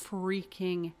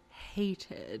freaking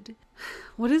hated?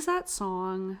 What is that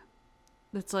song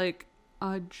that's like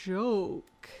a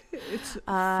joke? It's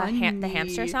funny. The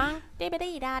hamster song? No, I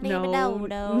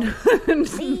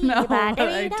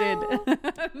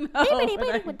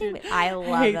did. I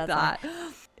love that song.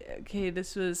 Okay,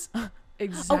 this was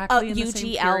exactly in the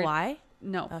same UGLY?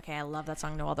 No. Okay, I love that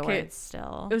song. Know all the words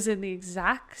still. It was in the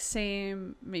exact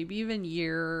same, maybe even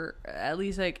year, at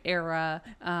least like era.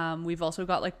 We've also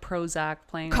got like Prozac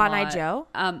playing. Cotton Eye Joe?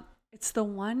 It's the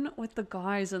one with the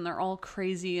guys and they're all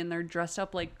crazy and they're dressed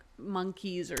up like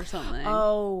monkeys or something.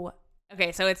 Oh,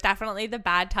 okay. So it's definitely the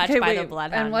Bad Touch by the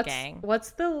Bloodhound Gang.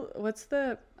 What's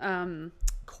the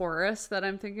chorus that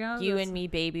I'm thinking of? You and me,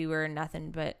 baby, we're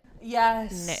nothing but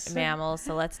mammals.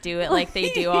 So let's do it like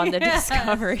they do on the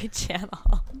Discovery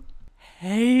Channel.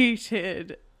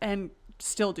 Hated and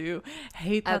still do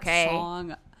hate that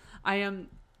song. I am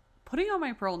putting on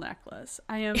my pearl necklace.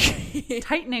 I am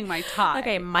tightening my tie.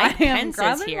 Okay, Mike Pence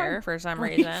is here for some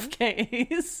reason.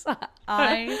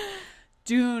 I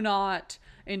do not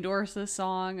endorse this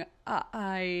song.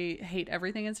 I hate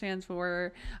everything it stands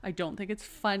for. I don't think it's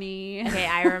funny. Okay,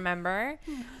 I remember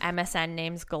MSN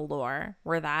names galore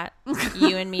were that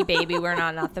You and Me, baby, we're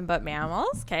not nothing but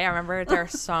mammals. Okay, I remember there are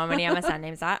so many MSN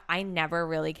names that I never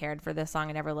really cared for this song.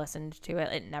 I never listened to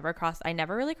it. I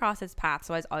never really crossed its path,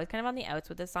 so I was always kind of on the outs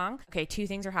with this song. Okay, two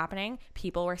things are happening.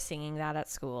 People were singing that at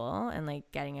school and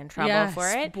like getting in trouble for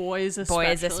it. Boys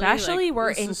especially like,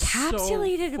 were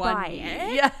encapsulated by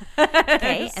it. Yeah.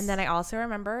 Okay, and then I also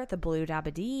remember the Blue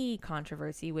Dabba Dee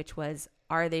controversy, which was,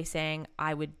 are they saying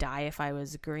I would die if I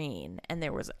was green? And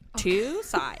there was two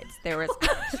sides. There was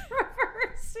controversy.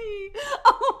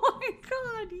 Oh my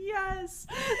god, yes.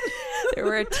 There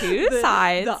were two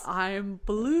sides. The I'm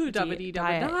Blue Dabba Dee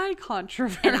Dabba Die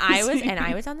controversy. And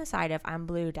I was on the side of I'm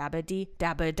Blue Dabba Dee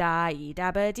Dabba Die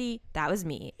Dabba Dee. That was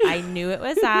me. I knew it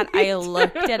was that. I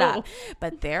looked it up.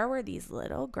 But there were these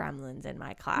little gremlins in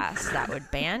my class that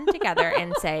would band together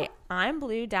and say I'm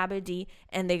Blue Dabba Dee,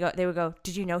 and they would go,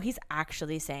 did you know he's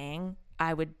actually saying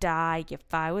I would die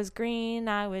if I was green,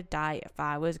 I would die if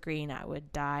I was green, I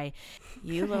would die.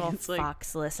 You little fucks,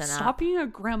 like, listen up. Stop being a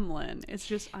gremlin. It's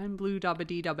just I'm Blue Dabba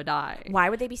Dee Dabba Die. Why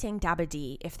would they be saying Dabba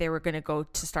Dee if they were going to go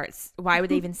to start? Why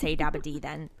would they even say Dabba Dee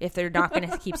then if they're not going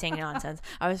to keep saying nonsense?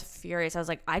 I was furious. I was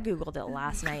like, I Googled it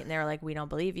last night and they were like, we don't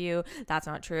believe you. That's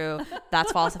not true.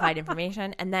 That's falsified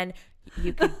information. And then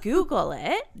you could Google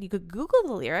it. You could Google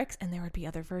the lyrics and there would be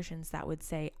other versions that would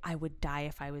say, I would die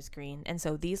if I was green. And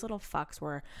so these little fucks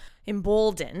were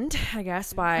emboldened, I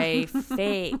guess, by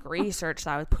fake research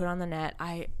that was put on the net.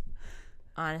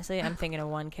 Honestly, I'm thinking of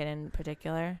one kid in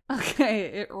particular. Okay,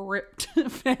 it ripped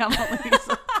families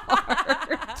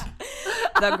apart.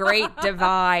 The great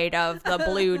divide of the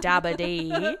Blue Dabba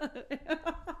Dee.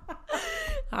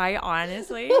 I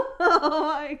honestly,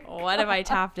 what have I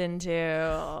tapped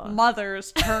into?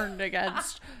 Mothers turned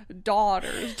against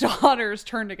daughters. Daughters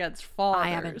turned against fathers. I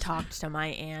haven't talked to my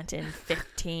aunt in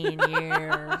 15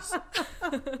 years.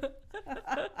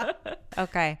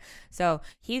 Okay, so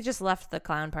he just left the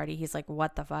clown party. He's like,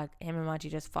 what the fuck? Him and Monty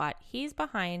just fought. He's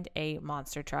behind a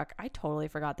monster truck. I totally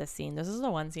forgot this scene. This is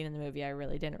the one scene in the movie I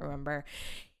really didn't remember.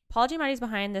 Paul Giamatti's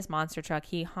behind this monster truck.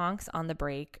 He honks on the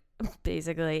brake,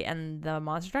 basically, and the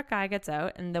monster truck guy gets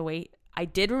out. And the way, I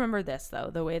did remember this though,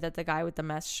 the way that the guy with the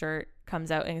mesh shirt comes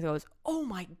out and he goes, oh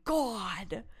my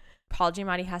god. Paul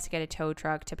Giamatti has to get a tow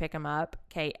truck to pick him up.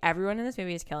 Okay, everyone in this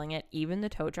movie is killing it, even the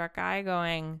tow truck guy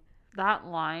going, that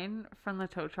line from the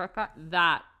tow truck guy,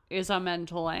 that is a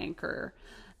mental anchor.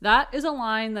 That is a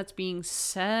line that's being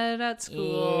said at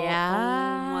school. Yeah.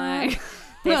 Oh my.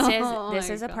 This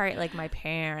is a part like my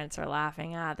parents are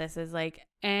laughing at. This is like,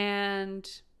 and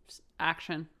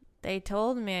action. They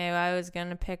told me I was going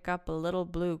to pick up a little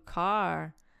blue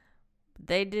car.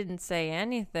 They didn't say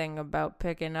anything about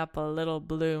picking up a little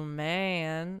blue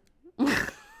man.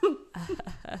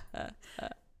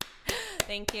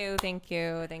 Thank you.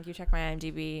 Check my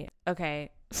IMDb.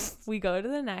 Okay, we go to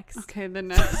the next. Okay, the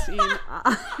next scene.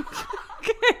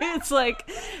 Okay,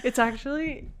 it's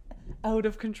actually out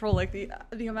of control. Like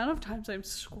the amount of times I'm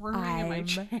squirming in my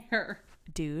chair.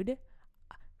 Dude,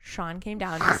 Sean came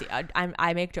down to see.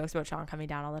 I make jokes about Sean coming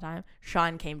down all the time.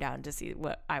 Sean came down to see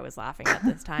what I was laughing at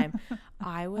this time.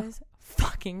 I was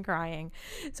fucking crying.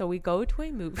 So we go to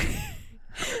a movie.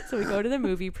 So we go to the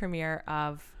movie premiere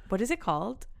of, what is it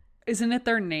called? Isn't it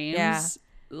their names? Yeah.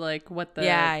 Like what the...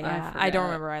 Yeah. I don't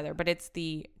remember either, but it's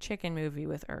the chicken movie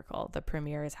with Urkel. The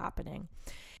premiere is happening.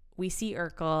 We see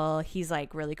Urkel. He's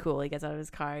like really cool. He gets out of his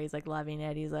car. He's like loving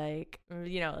it. He's like,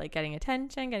 like getting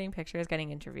attention, getting pictures,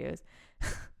 getting interviews.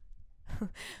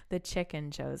 The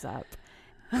chicken shows up.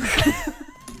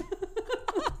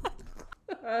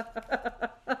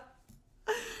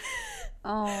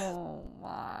 Oh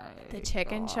my. The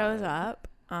chicken shows up.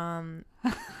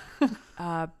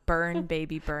 Burn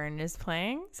Baby Burn is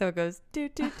playing, so it goes do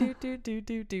do do do do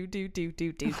do do do do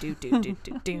do do do do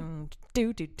do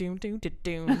do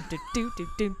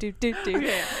do do do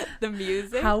do. The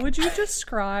music. How would you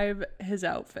describe his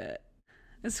outfit?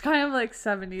 It's kind of like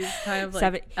 70s, kind of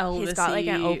like Elvis-y. He's got like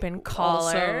an open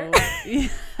collar.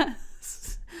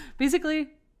 Yes. Basically,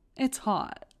 it's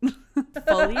hot.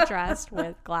 Fully dressed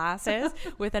with glasses,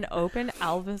 with an open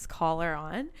Elvis collar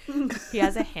on. He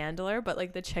has a handler, but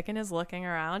like the chicken is looking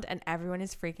around and everyone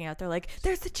is freaking out. They're like,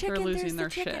 there's the chicken. They're losing there's the their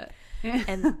chicken. shit.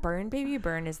 And Burn Baby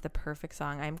Burn is the perfect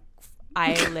song.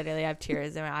 I literally have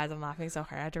tears in my eyes. I'm laughing so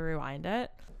hard I had to rewind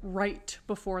it. Right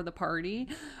before the party.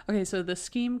 Okay, so the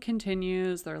scheme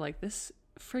continues. They're like, this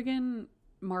friggin'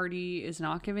 Marty is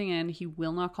not giving in. He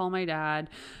will not call my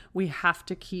dad. We have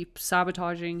to keep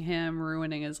sabotaging him,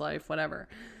 ruining his life, whatever.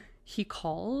 He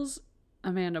calls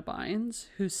Amanda Bynes,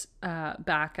 who's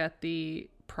back at the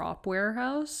prop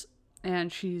warehouse,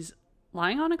 and she's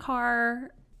lying on a car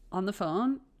on the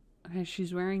phone. Okay,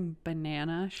 she's wearing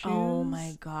banana shoes. Oh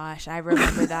my gosh, I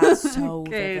remember that so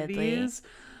vividly. These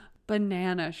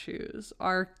banana shoes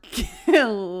are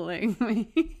killing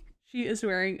me. She is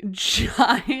wearing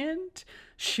giant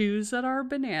shoes that are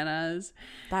bananas.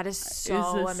 That is so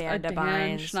is this Amanda a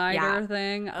Dan Bynes Schneider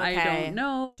thing. Okay. I don't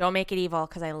know. Don't make it evil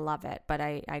because I love it, but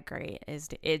I agree.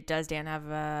 Does Dan have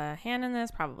a hand in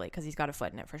this? Probably, because he's got a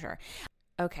foot in it for sure.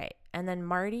 Okay, and then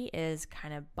Marty is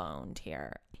kind of boned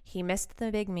here. He missed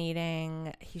the big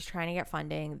meeting. He's trying to get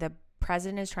funding. The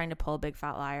president is trying to pull Big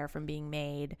Fat Liar from being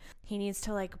made. He needs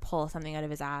to like pull something out of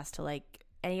his ass to like,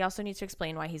 and he also needs to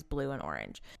explain why he's blue and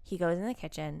orange. He goes in the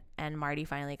kitchen and Frankie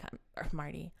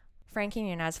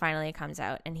Muniz finally comes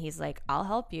out and he's like, I'll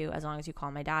help you as long as you call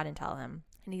my dad and tell him.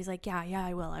 And he's like, yeah,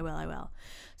 I will.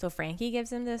 So Frankie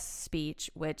gives him this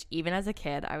speech, which even as a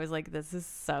kid, I was like, this is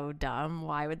so dumb.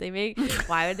 Why would they make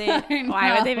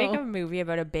a movie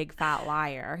about a big fat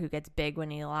liar who gets big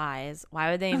when he lies? Why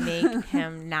would they make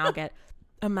him now get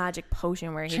a magic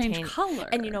potion where he change color?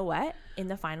 And you know what? In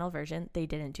the final version, they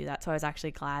didn't do that. So I was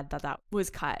actually glad that was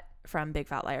cut from Big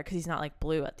Fat Liar because he's not like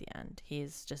blue at the end.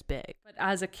 He's just big. But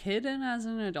as a kid and as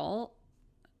an adult,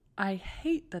 I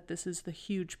hate that this is the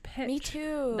huge pitch. Me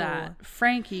too. That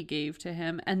Frankie gave to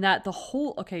him, and that the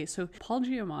whole... Okay, so Paul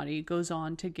Giamatti goes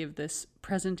on to give this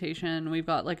presentation. We've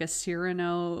got like a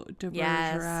Cyrano de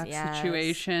Bergerac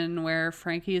situation where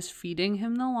Frankie is feeding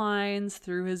him the lines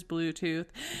through his Bluetooth.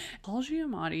 Paul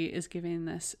Giamatti is giving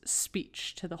this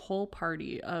speech to the whole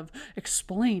party of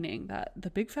explaining that the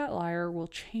Big Fat Liar will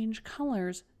change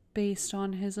colors based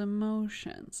on his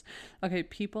emotions. Okay,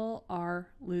 people are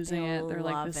losing it. They're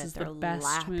like, this is the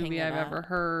best movie I've ever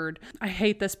heard. I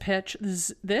hate this pitch.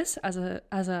 This as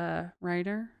a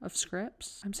writer of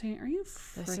scripts, I'm saying, are you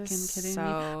freaking kidding me?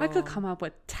 I could come up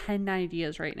with 10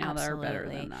 ideas right now that are better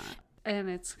than that. And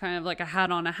it's kind of like a hat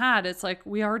on a hat. It's like,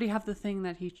 we already have the thing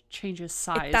that he changes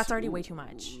size. That's already way too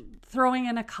much. Throwing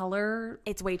in a color.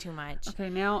 It's way too much.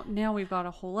 Okay, now we've got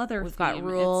a whole other We've got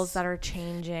rules that are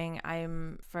changing.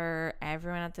 For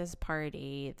everyone at this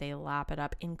party, they lap it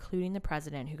up, including the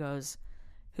president who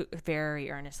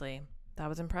very earnestly, that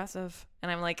was impressive.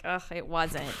 And I'm like, ugh, it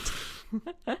wasn't.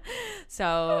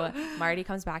 So Marty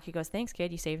comes back. He goes, thanks,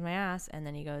 kid. You saved my ass. And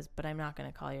then he goes, but I'm not going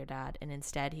to call your dad. And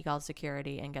instead he calls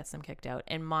security and gets them kicked out.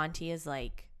 And Monty is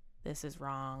like this is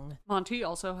wrong. Monty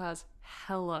also has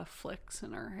hella flicks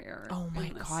in her hair. Oh my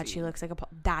in this God, she scene. looks like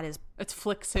that is It's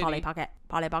Flick City. Polly Pocket.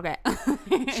 Polly Pocket.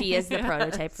 She is the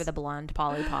prototype for the blonde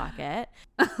Polly Pocket.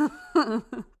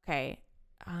 Okay,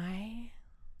 I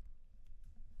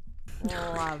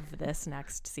love this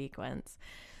next sequence.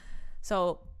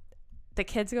 So the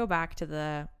kids go back to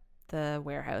the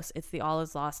warehouse. It's the all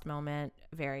is lost moment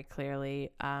very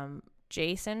clearly.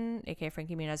 Jason, aka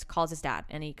Frankie Muniz, calls his dad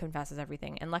and he confesses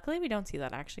everything. And luckily we don't see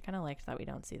that. I actually kind of liked that we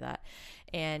don't see that.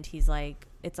 And he's like,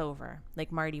 it's over. Like,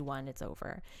 Marty won, it's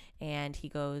over. And he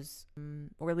goes,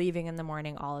 we're leaving in the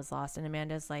morning, all is lost. And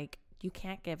Amanda's like, you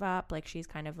can't give up. Like, she's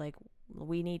kind of like,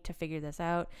 we need to figure this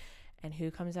out. And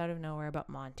who comes out of nowhere but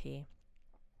Monty?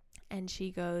 And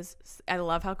she goes, I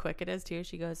love how quick it is too.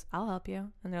 She goes, I'll help you.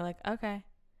 And they're like, okay.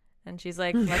 And she's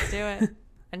like, let's do it.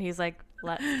 And he's like,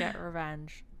 let's get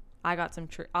revenge. I got some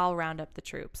I'll round up the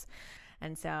troops.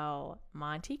 And so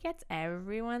Monty gets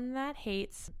everyone that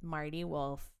hates Marty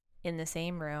Wolf in the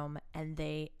same room, and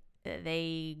they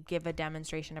give a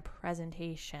demonstration, a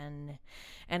presentation,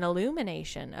 an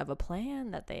illumination of a plan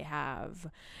that they have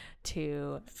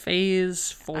to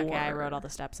Phase 4. Okay, I wrote all the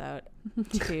steps out.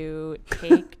 To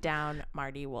take down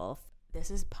Marty Wolf. This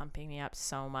is pumping me up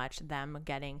so much. Them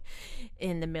getting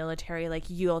in the military, like,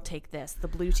 you'll take this. The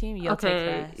blue team, you'll take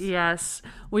this. Yes.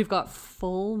 We've got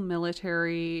full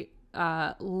military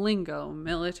lingo,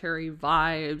 military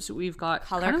vibes. We've got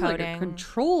color kind of coding, like a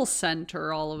control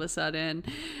center all of a sudden.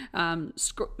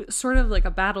 Sort of like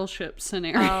a battleship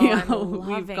scenario. Oh, I'm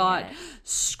We've got it.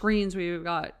 screens. We've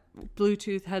got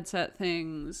Bluetooth headset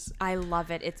things. I love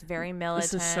it. It's very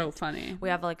militant. This is so funny. We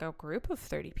have like a group of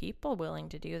 30 people willing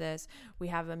to do this. We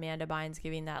have Amanda Bynes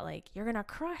giving that, like, you're gonna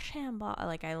crush him,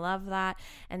 like, I love that.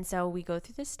 And so we go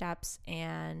through the steps,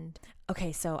 and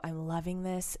okay, so I'm loving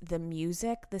this, the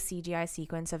music, the CGI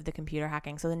sequence of the computer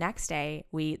hacking. So the next day,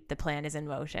 the plan is in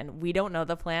motion. We don't know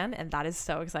the plan, and that is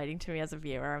so exciting to me as a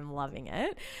viewer. I'm loving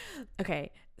it.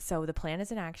 Okay, so the plan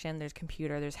is in action. There's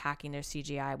computer, there's hacking, there's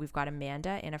CGI. We've got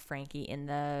Amanda and a Frankie in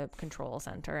the control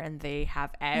center, and they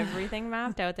have everything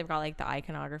mapped out. They've got like the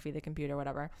iconography, the computer,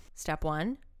 whatever. Step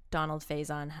 1, Donald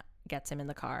Faison gets him in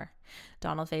the car.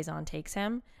 Donald Faison takes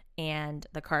him, and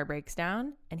the car breaks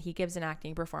down, and he gives an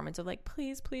acting performance of like,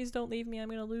 please don't leave me. I'm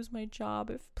going to lose my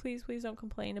job. Please don't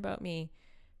complain about me.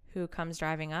 Who comes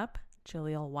driving up?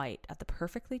 Jaleel White at the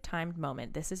perfectly timed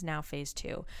moment. This is now phase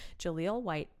 2. Jaleel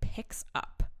White picks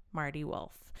up Marty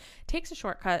Wolf, takes a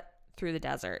shortcut through the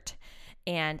desert,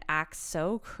 and acts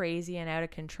so crazy and out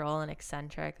of control and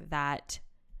eccentric that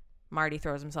Marty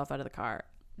throws himself out of the car.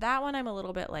 That one I'm a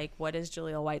little bit like, what is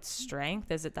Jaleel White's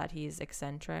strength? Is it that he's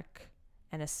eccentric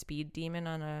and a speed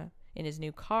demon in his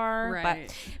new car? Right.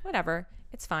 But whatever,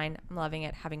 it's fine. I'm loving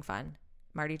it, having fun.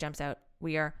 Marty jumps out.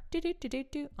 We are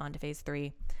on to phase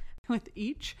 3. With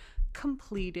each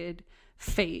completed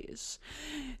phase,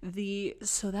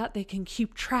 so that they can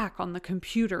keep track on the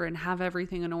computer and have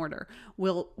everything in order,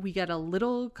 we get a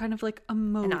little kind of like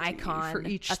emoji, an icon for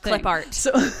each a thing. clip art.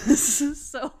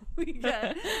 So we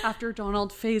get, after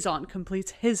Donald Faison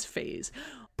completes his phase,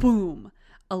 boom,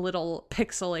 a little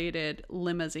pixelated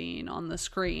limousine on the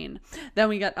screen. Then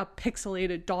we get a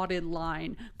pixelated dotted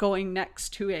line going next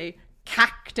to a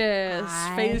cactus.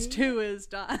 Phase 2 is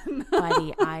done.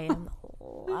 Buddy, I am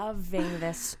loving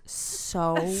this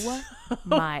so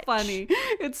much. Funny.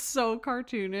 It's so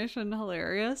cartoonish and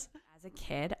hilarious. As a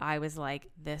kid, I was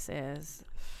like, this is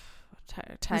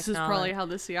This is probably how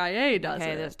the CIA does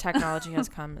it. The technology has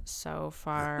come so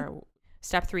far.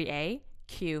 Step 3A,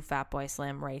 cue Fatboy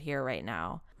Slim right here, right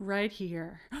now. Right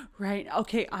here. Right.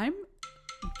 Okay, I'm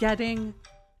getting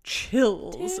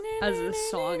chills as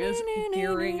this song is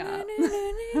gearing up.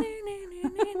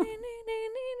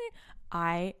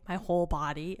 My whole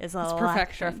body is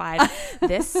perfection. electrified.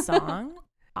 This song,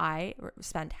 I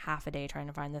spent half a day trying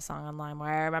to find this song online, where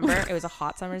I remember it was a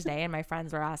hot summer's day and my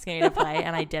friends were asking me to play,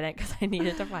 and I didn't because I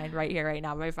needed to find Right Here, Right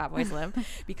Now by Fatboy Slim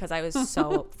because I was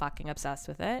so fucking obsessed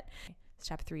with it.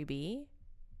 Step 3B,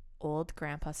 old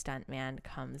grandpa stuntman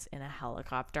comes in a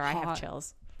helicopter. I have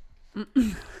chills.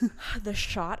 The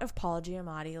shot of Paul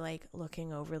Giamatti like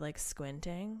looking over, like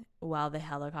squinting while the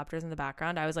helicopter's in the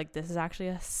background, I was like, this is actually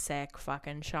a sick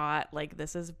fucking shot. Like,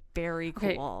 this is very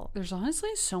cool. Okay, there's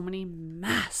honestly so many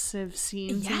massive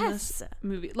scenes in this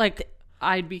movie. Like,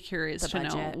 I'd be curious to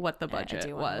know what the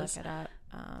budget was. Look it up.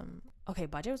 Okay,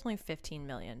 budget was only 15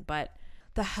 million, but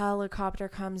the helicopter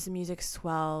comes, the music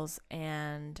swells,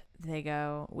 and they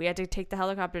go, we had to take the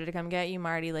helicopter to come get you,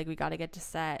 Marty. Like, we got to get to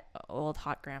set. Old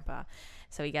hot grandpa.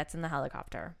 So he gets in the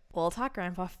helicopter. Old hot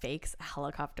grandpa fakes a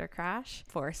helicopter crash,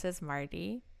 forces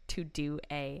Marty to do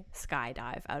a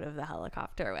skydive out of the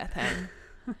helicopter with him.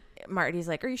 Marty's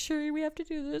like, are you sure we have to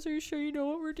do this? Are you sure you know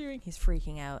what we're doing? He's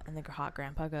freaking out. And the hot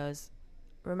grandpa goes,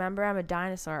 remember, I'm a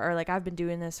dinosaur. Or like, I've been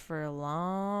doing this for a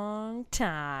long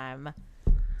time.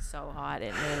 So hot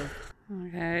it moved.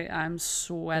 Okay, I'm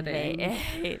sweating.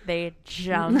 They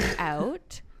jump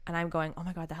out. And I'm going, oh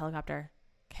my God, the helicopter.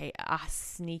 Okay, a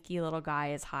sneaky little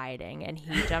guy is hiding and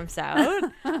he jumps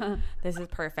out. This is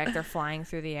perfect. They're flying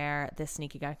through the air. This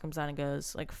sneaky guy comes on and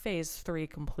goes like, phase 3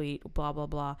 complete, blah, blah,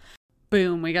 blah.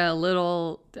 Boom, we got a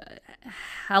little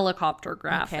helicopter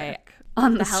graphic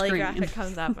on the screen. The heli graphic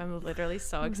comes up. I'm literally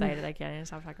so excited. I can't even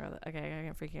stop talking about it. Okay, I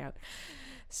can't freak out.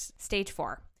 Stage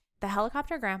 4. The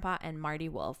helicopter grandpa and Marty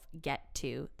Wolf get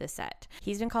to the set.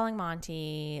 He's been calling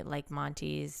Monty, like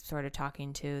Monty's sort of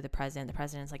talking to the president. The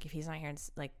president's like, if he's not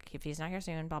here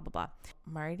soon, blah, blah, blah.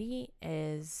 Marty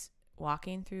is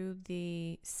walking through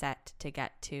the set to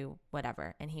get to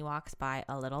whatever. And he walks by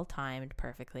a little timed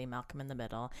perfectly Malcolm in the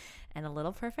Middle. And a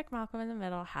little perfect Malcolm in the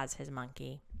Middle has his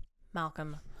monkey.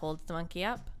 Malcolm holds the monkey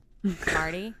up.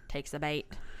 Marty takes the bait.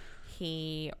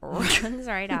 He runs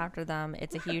right after them.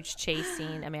 It's a huge chase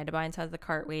scene. Amanda Bynes has the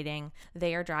cart waiting.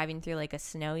 They are driving through like a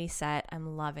snowy set.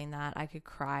 I'm loving that. I could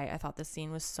cry. I thought this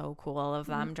scene was so cool of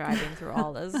them driving through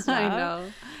all this stuff. I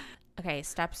know. Okay,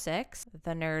 step 6.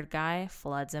 The nerd guy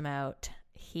floods him out.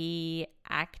 He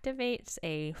activates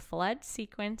a flood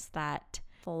sequence that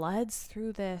floods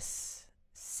through this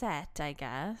set, I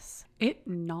guess. It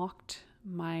knocked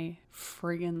my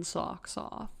friggin' socks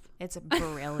off. It's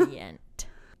brilliant.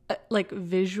 Like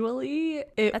visually,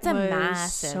 it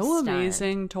was so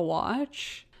amazing to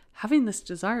watch. Having this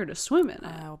desire to swim in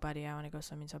it. Oh, buddy, I want to go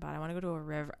swimming so bad. I want to go to a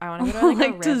river. I want to go to like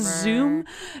a river.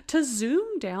 to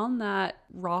zoom down that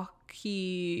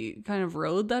rocky kind of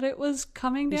road that it was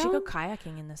coming down. We should go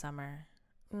kayaking in the summer.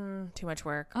 Too much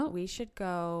work. Oh, we should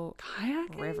go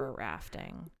kayaking, river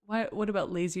rafting. What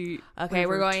about lazy? Okay,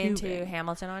 we're going to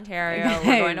Hamilton, Ontario.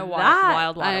 Okay, we're going to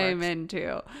Wild Waterworks. I'm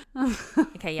into.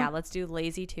 Okay, yeah, let's do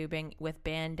lazy tubing with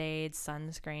Band-Aids,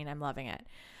 sunscreen. I'm loving it.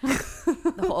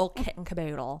 The whole kit and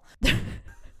caboodle.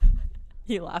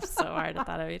 You laugh so hard at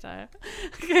that every time.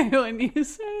 Okay, when you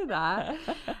say that.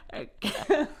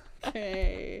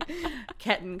 Okay.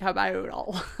 Kit and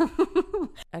caboodle.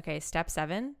 Okay, step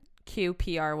 7. Cue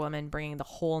PR woman bringing the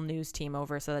whole news team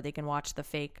over so that they can watch the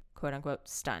fake quote unquote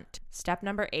stunt. Step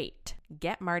number 8.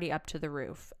 Get Marty up to the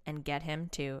roof and get him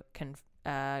to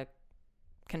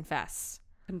confess.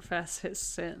 Confess his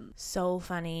sins. So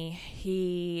funny.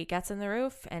 He gets in the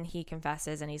roof and he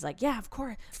confesses and he's like, yeah, of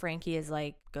course. Frankie is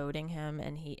like goading him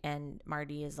and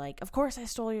Marty is like, of course I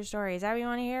stole your story. Is that what you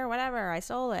want to hear? Whatever. I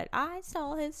stole it. I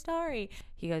stole his story.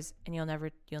 He goes, and you'll never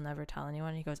tell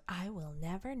anyone. He goes, I will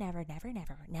never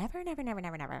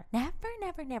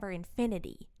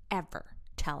infinity ever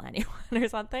tell anyone or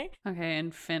something. Okay,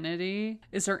 infinity.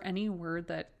 Is there any word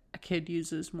that a kid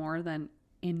uses more than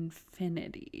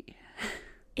infinity?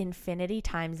 Infinity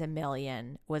times a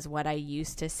million was what I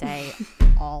used to say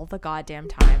all the goddamn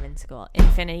time in school.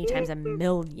 Infinity times a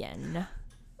million.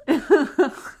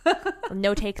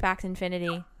 No take backs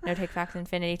infinity. No take backs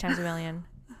infinity times a million.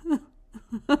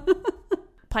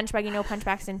 Punch baggy, no punch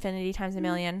backs infinity times a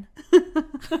million.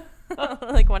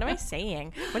 Like, what am I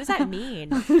saying? What does that mean?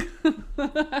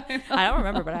 I don't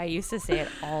remember, but I used to say it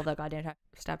all the goddamn time.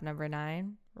 Step number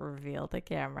 9, reveal the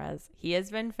cameras. He has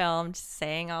been filmed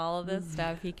saying all of this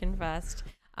stuff. He confessed.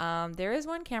 There is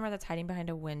one camera that's hiding behind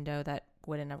a window that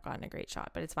wouldn't have gotten a great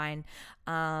shot, but it's fine.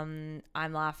 I'm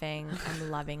laughing. I'm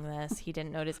loving this. He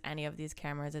didn't notice any of these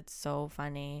cameras. It's so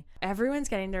funny. Everyone's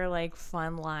getting their like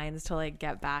fun lines to like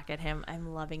get back at him.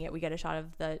 I'm loving it. We get a shot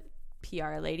of the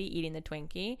PR lady eating the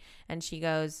Twinkie and she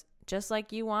goes, just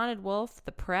like you wanted, Wolf,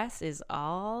 the press is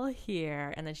all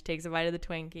here. And then she takes a bite of the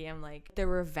Twinkie. I'm like, the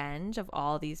revenge of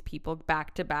all these people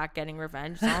back to back getting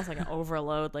revenge. It's almost like an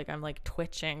overload. Like I'm like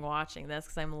twitching watching this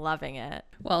because I'm loving it.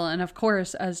 Well, and of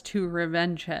course, as two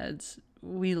revenge heads,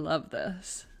 we love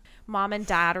this. Mom and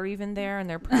dad are even there and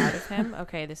they're proud of him.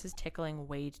 Okay, this is tickling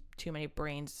way too many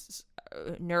brains.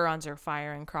 Neurons are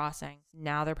firing, crossing.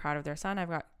 Now they're proud of their son. I've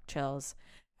got chills.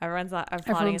 Everyone's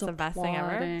applauding. It's the best thing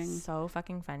ever. So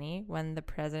fucking funny when the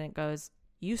president goes,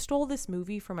 you stole this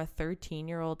movie from a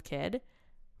 13-year-old kid.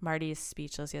 Marty is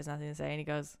speechless. He has nothing to say. And he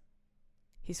goes,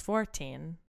 he's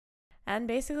 14. And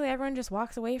basically everyone just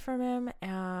walks away from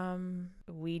him.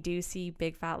 We do see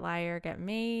Big Fat Liar get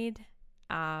made.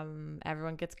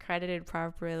 Everyone gets credited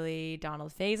properly.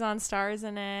 Donald Faison stars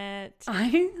in it.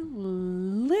 I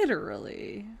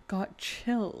literally got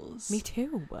chills. Me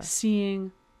too.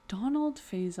 Seeing Donald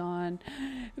Faison,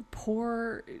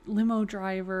 poor limo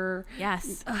driver,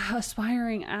 Yes,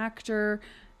 aspiring actor,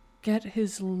 get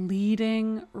his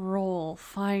leading role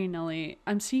finally.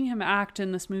 I'm seeing him act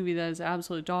in this movie that is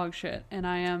absolute dog shit, and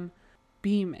I am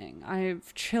beaming. I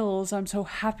have chills. I'm so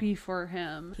happy for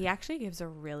him. he actually gives a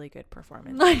really good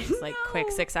performance. I It's like quick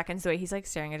know. 6 seconds. The way he's like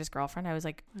staring at his girlfriend, I was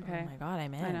like, Okay. oh my god,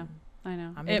 I'm in. I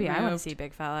know. Maybe I want to moved. see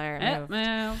Big Fella Liar. It Moved.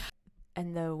 moved.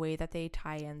 And the way that they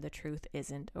tie in the truth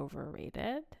isn't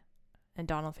overrated. And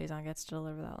Donald Faison gets to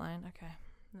deliver that line. Okay.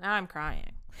 Now I'm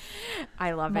crying.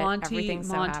 I love it. Everything's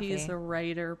so Monty happy. is the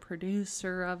writer,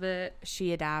 producer of it.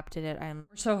 She adapted it. We're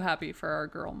so happy for our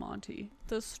girl Monty.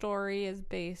 The story is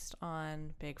based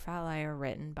on Big Fat Liar,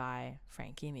 written by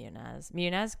Frankie Muniz.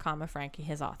 Muniz, Frankie,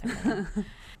 his author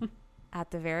name.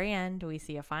 At the very end, we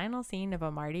see a final scene of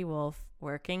a Marty Wolf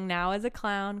working now as a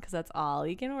clown, because that's all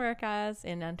he can work as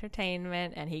in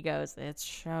entertainment. And he goes, "It's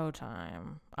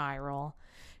showtime." Eye roll.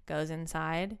 Goes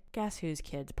inside. Guess whose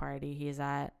kid's party he's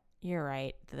at? You're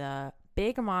right. The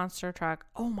big monster truck.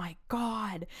 Oh my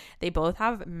God. They both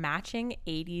have matching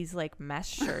 80s like mesh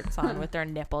shirts on with their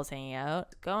nipples hanging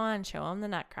out. Go on, show him the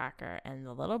nutcracker. And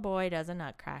the little boy does a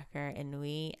nutcracker. And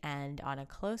we end on a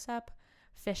close-up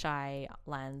fisheye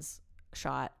lens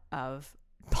shot of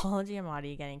Paul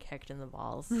Giamatti getting kicked in the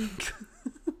balls.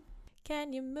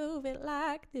 Can you move it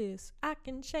like this? I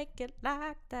can shake it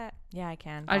like that. Yeah, I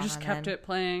can. I just kept it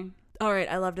playing. All right,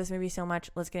 I love this movie so much.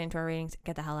 Let's get into our ratings.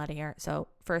 Get the hell out of here. So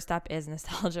first up is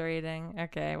nostalgia rating.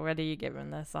 Okay, what are you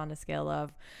giving this on a scale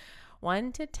of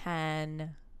 1 to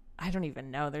 10? I don't even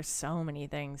know. There's so many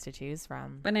things to choose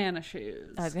from. Banana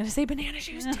shoes. I was going to say banana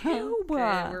shoes too.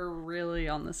 Okay, we're really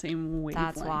on the same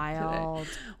wavelength. That's wild.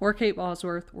 Today. We're Kate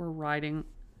Bosworth. We're riding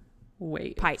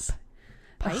waves. Pipe.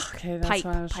 Okay, that's Pipe.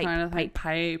 what I was Pipe. trying to think.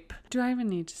 Pipe. Do I even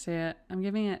need to say it? I'm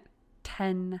giving it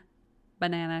 10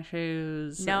 banana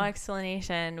shoes. No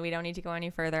explanation. We don't need to go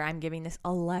any further. I'm giving this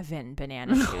 11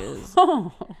 banana shoes.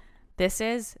 Oh.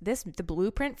 The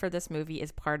blueprint for this movie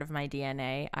is part of my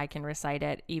DNA. I can recite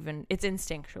it, even it's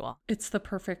instinctual. It's the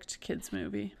perfect kids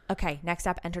movie. Okay, next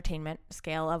up, entertainment.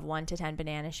 Scale of 1 to 10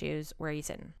 banana shoes. Where are you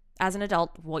sitting? As an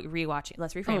adult, rewatching.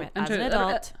 Let's reframe it. As an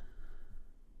adult.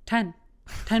 10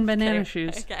 banana Okay,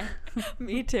 shoes. Okay.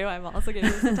 Me too. I'm also giving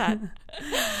this a 10.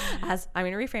 I'm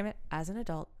going to reframe it. As an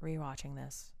adult, rewatching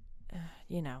this.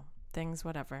 Things,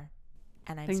 whatever.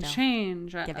 And I'm Things still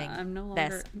change. giving I'm no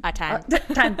this longer a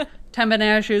 10. 10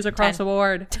 banana shoes across the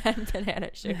board. 10 banana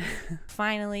shoes.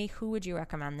 Finally, who would you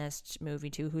recommend this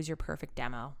movie to? Who's your perfect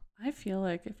demo? I feel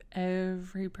like if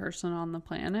every person on the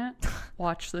planet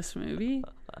watched this movie,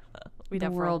 the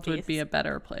world would be a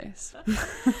better place.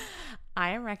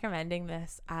 I am recommending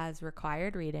this as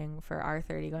required reading for our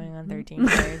 30 going on 13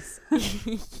 years.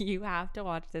 You have to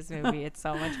watch this movie. It's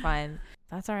so much fun.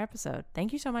 That's our episode.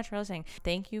 Thank you so much for listening.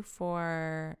 Thank you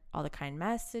for all the kind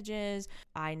messages.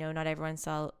 I know not everyone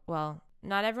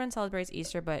celebrates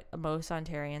Easter, but most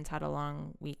Ontarians had a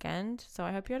long weekend. So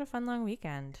I hope you had a fun long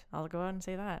weekend. I'll go out and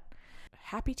say that.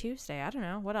 Happy Tuesday. I don't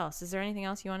know. What else? Is there anything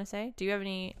else you want to say? Do you have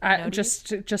any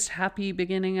just happy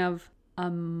beginning of a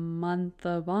month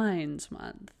of Vines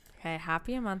month. Okay,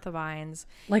 happy a month of Vines.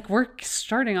 Like, we're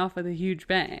starting off with a huge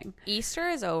bang. Easter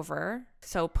is over,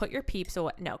 so put your peeps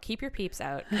away. No, keep your peeps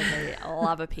out because I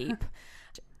love a peep.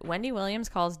 Wendy Williams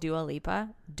calls Dua Lipa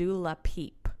Dula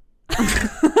Peep.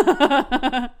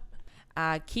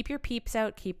 Keep your peeps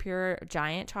out. Keep your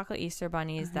giant chocolate Easter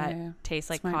bunnies that taste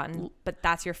like cotton. But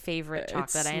that's your favorite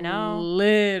chocolate, I know.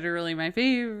 Literally my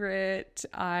favorite.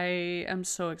 I am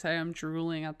so excited. I'm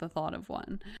drooling at the thought of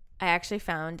one. I actually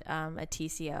found a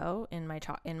TCO in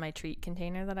my treat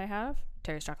container that I have.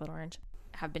 Terry's Chocolate Orange.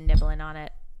 Have been nibbling on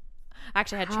it. I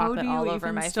actually had chocolate all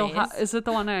over my face. Is it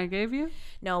the one I gave you?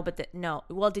 No, no.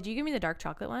 Well, did you give me the dark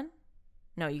chocolate one?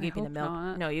 No, you gave me the milk.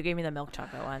 Not. No, you gave me the milk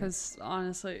chocolate one. Because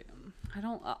honestly,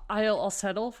 I'll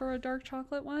settle for a dark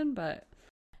chocolate one, but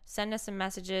send us some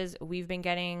messages. We've been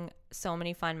getting so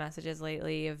many fun messages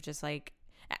lately of just like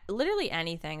literally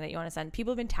anything that you want to send.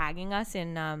 People have been tagging us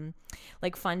in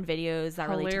like fun videos that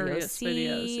relate to the OC.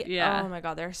 Videos. Yeah. Oh my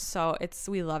god,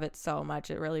 we love it so much.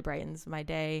 It really brightens my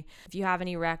day. If you have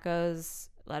any recos,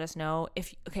 let us know.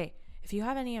 If you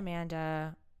have any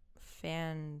Amanda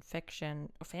fan fiction,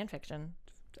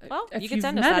 well, you can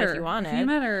send us that if you want it. If you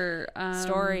met her,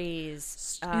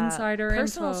 stories, insider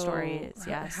personal info, stories.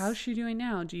 Yes. How's she doing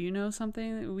now? Do you know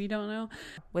something that we don't know?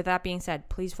 With that being said,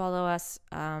 please follow us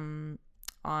on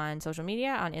social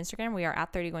media. On Instagram, we are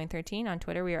at 30going13. On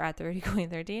Twitter, we are at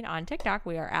 30going13. On TikTok,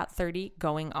 we are at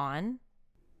 30going on.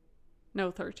 No,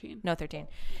 13.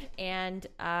 And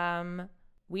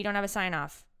we don't have a sign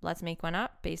off. Let's make one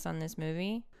up based on this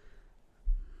movie.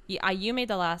 You made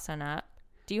the last one up.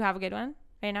 Do you have a good one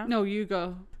right now? No, you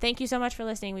go. Thank you so much for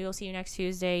listening. We will see you next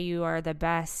Tuesday. You are the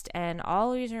best. And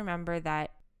always remember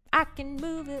that I can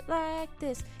move it like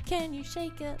this. Can you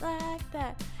shake it like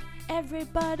that?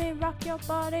 Everybody rock your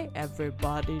body.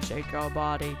 Everybody shake your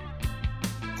body.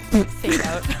 Fade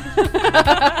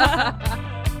out.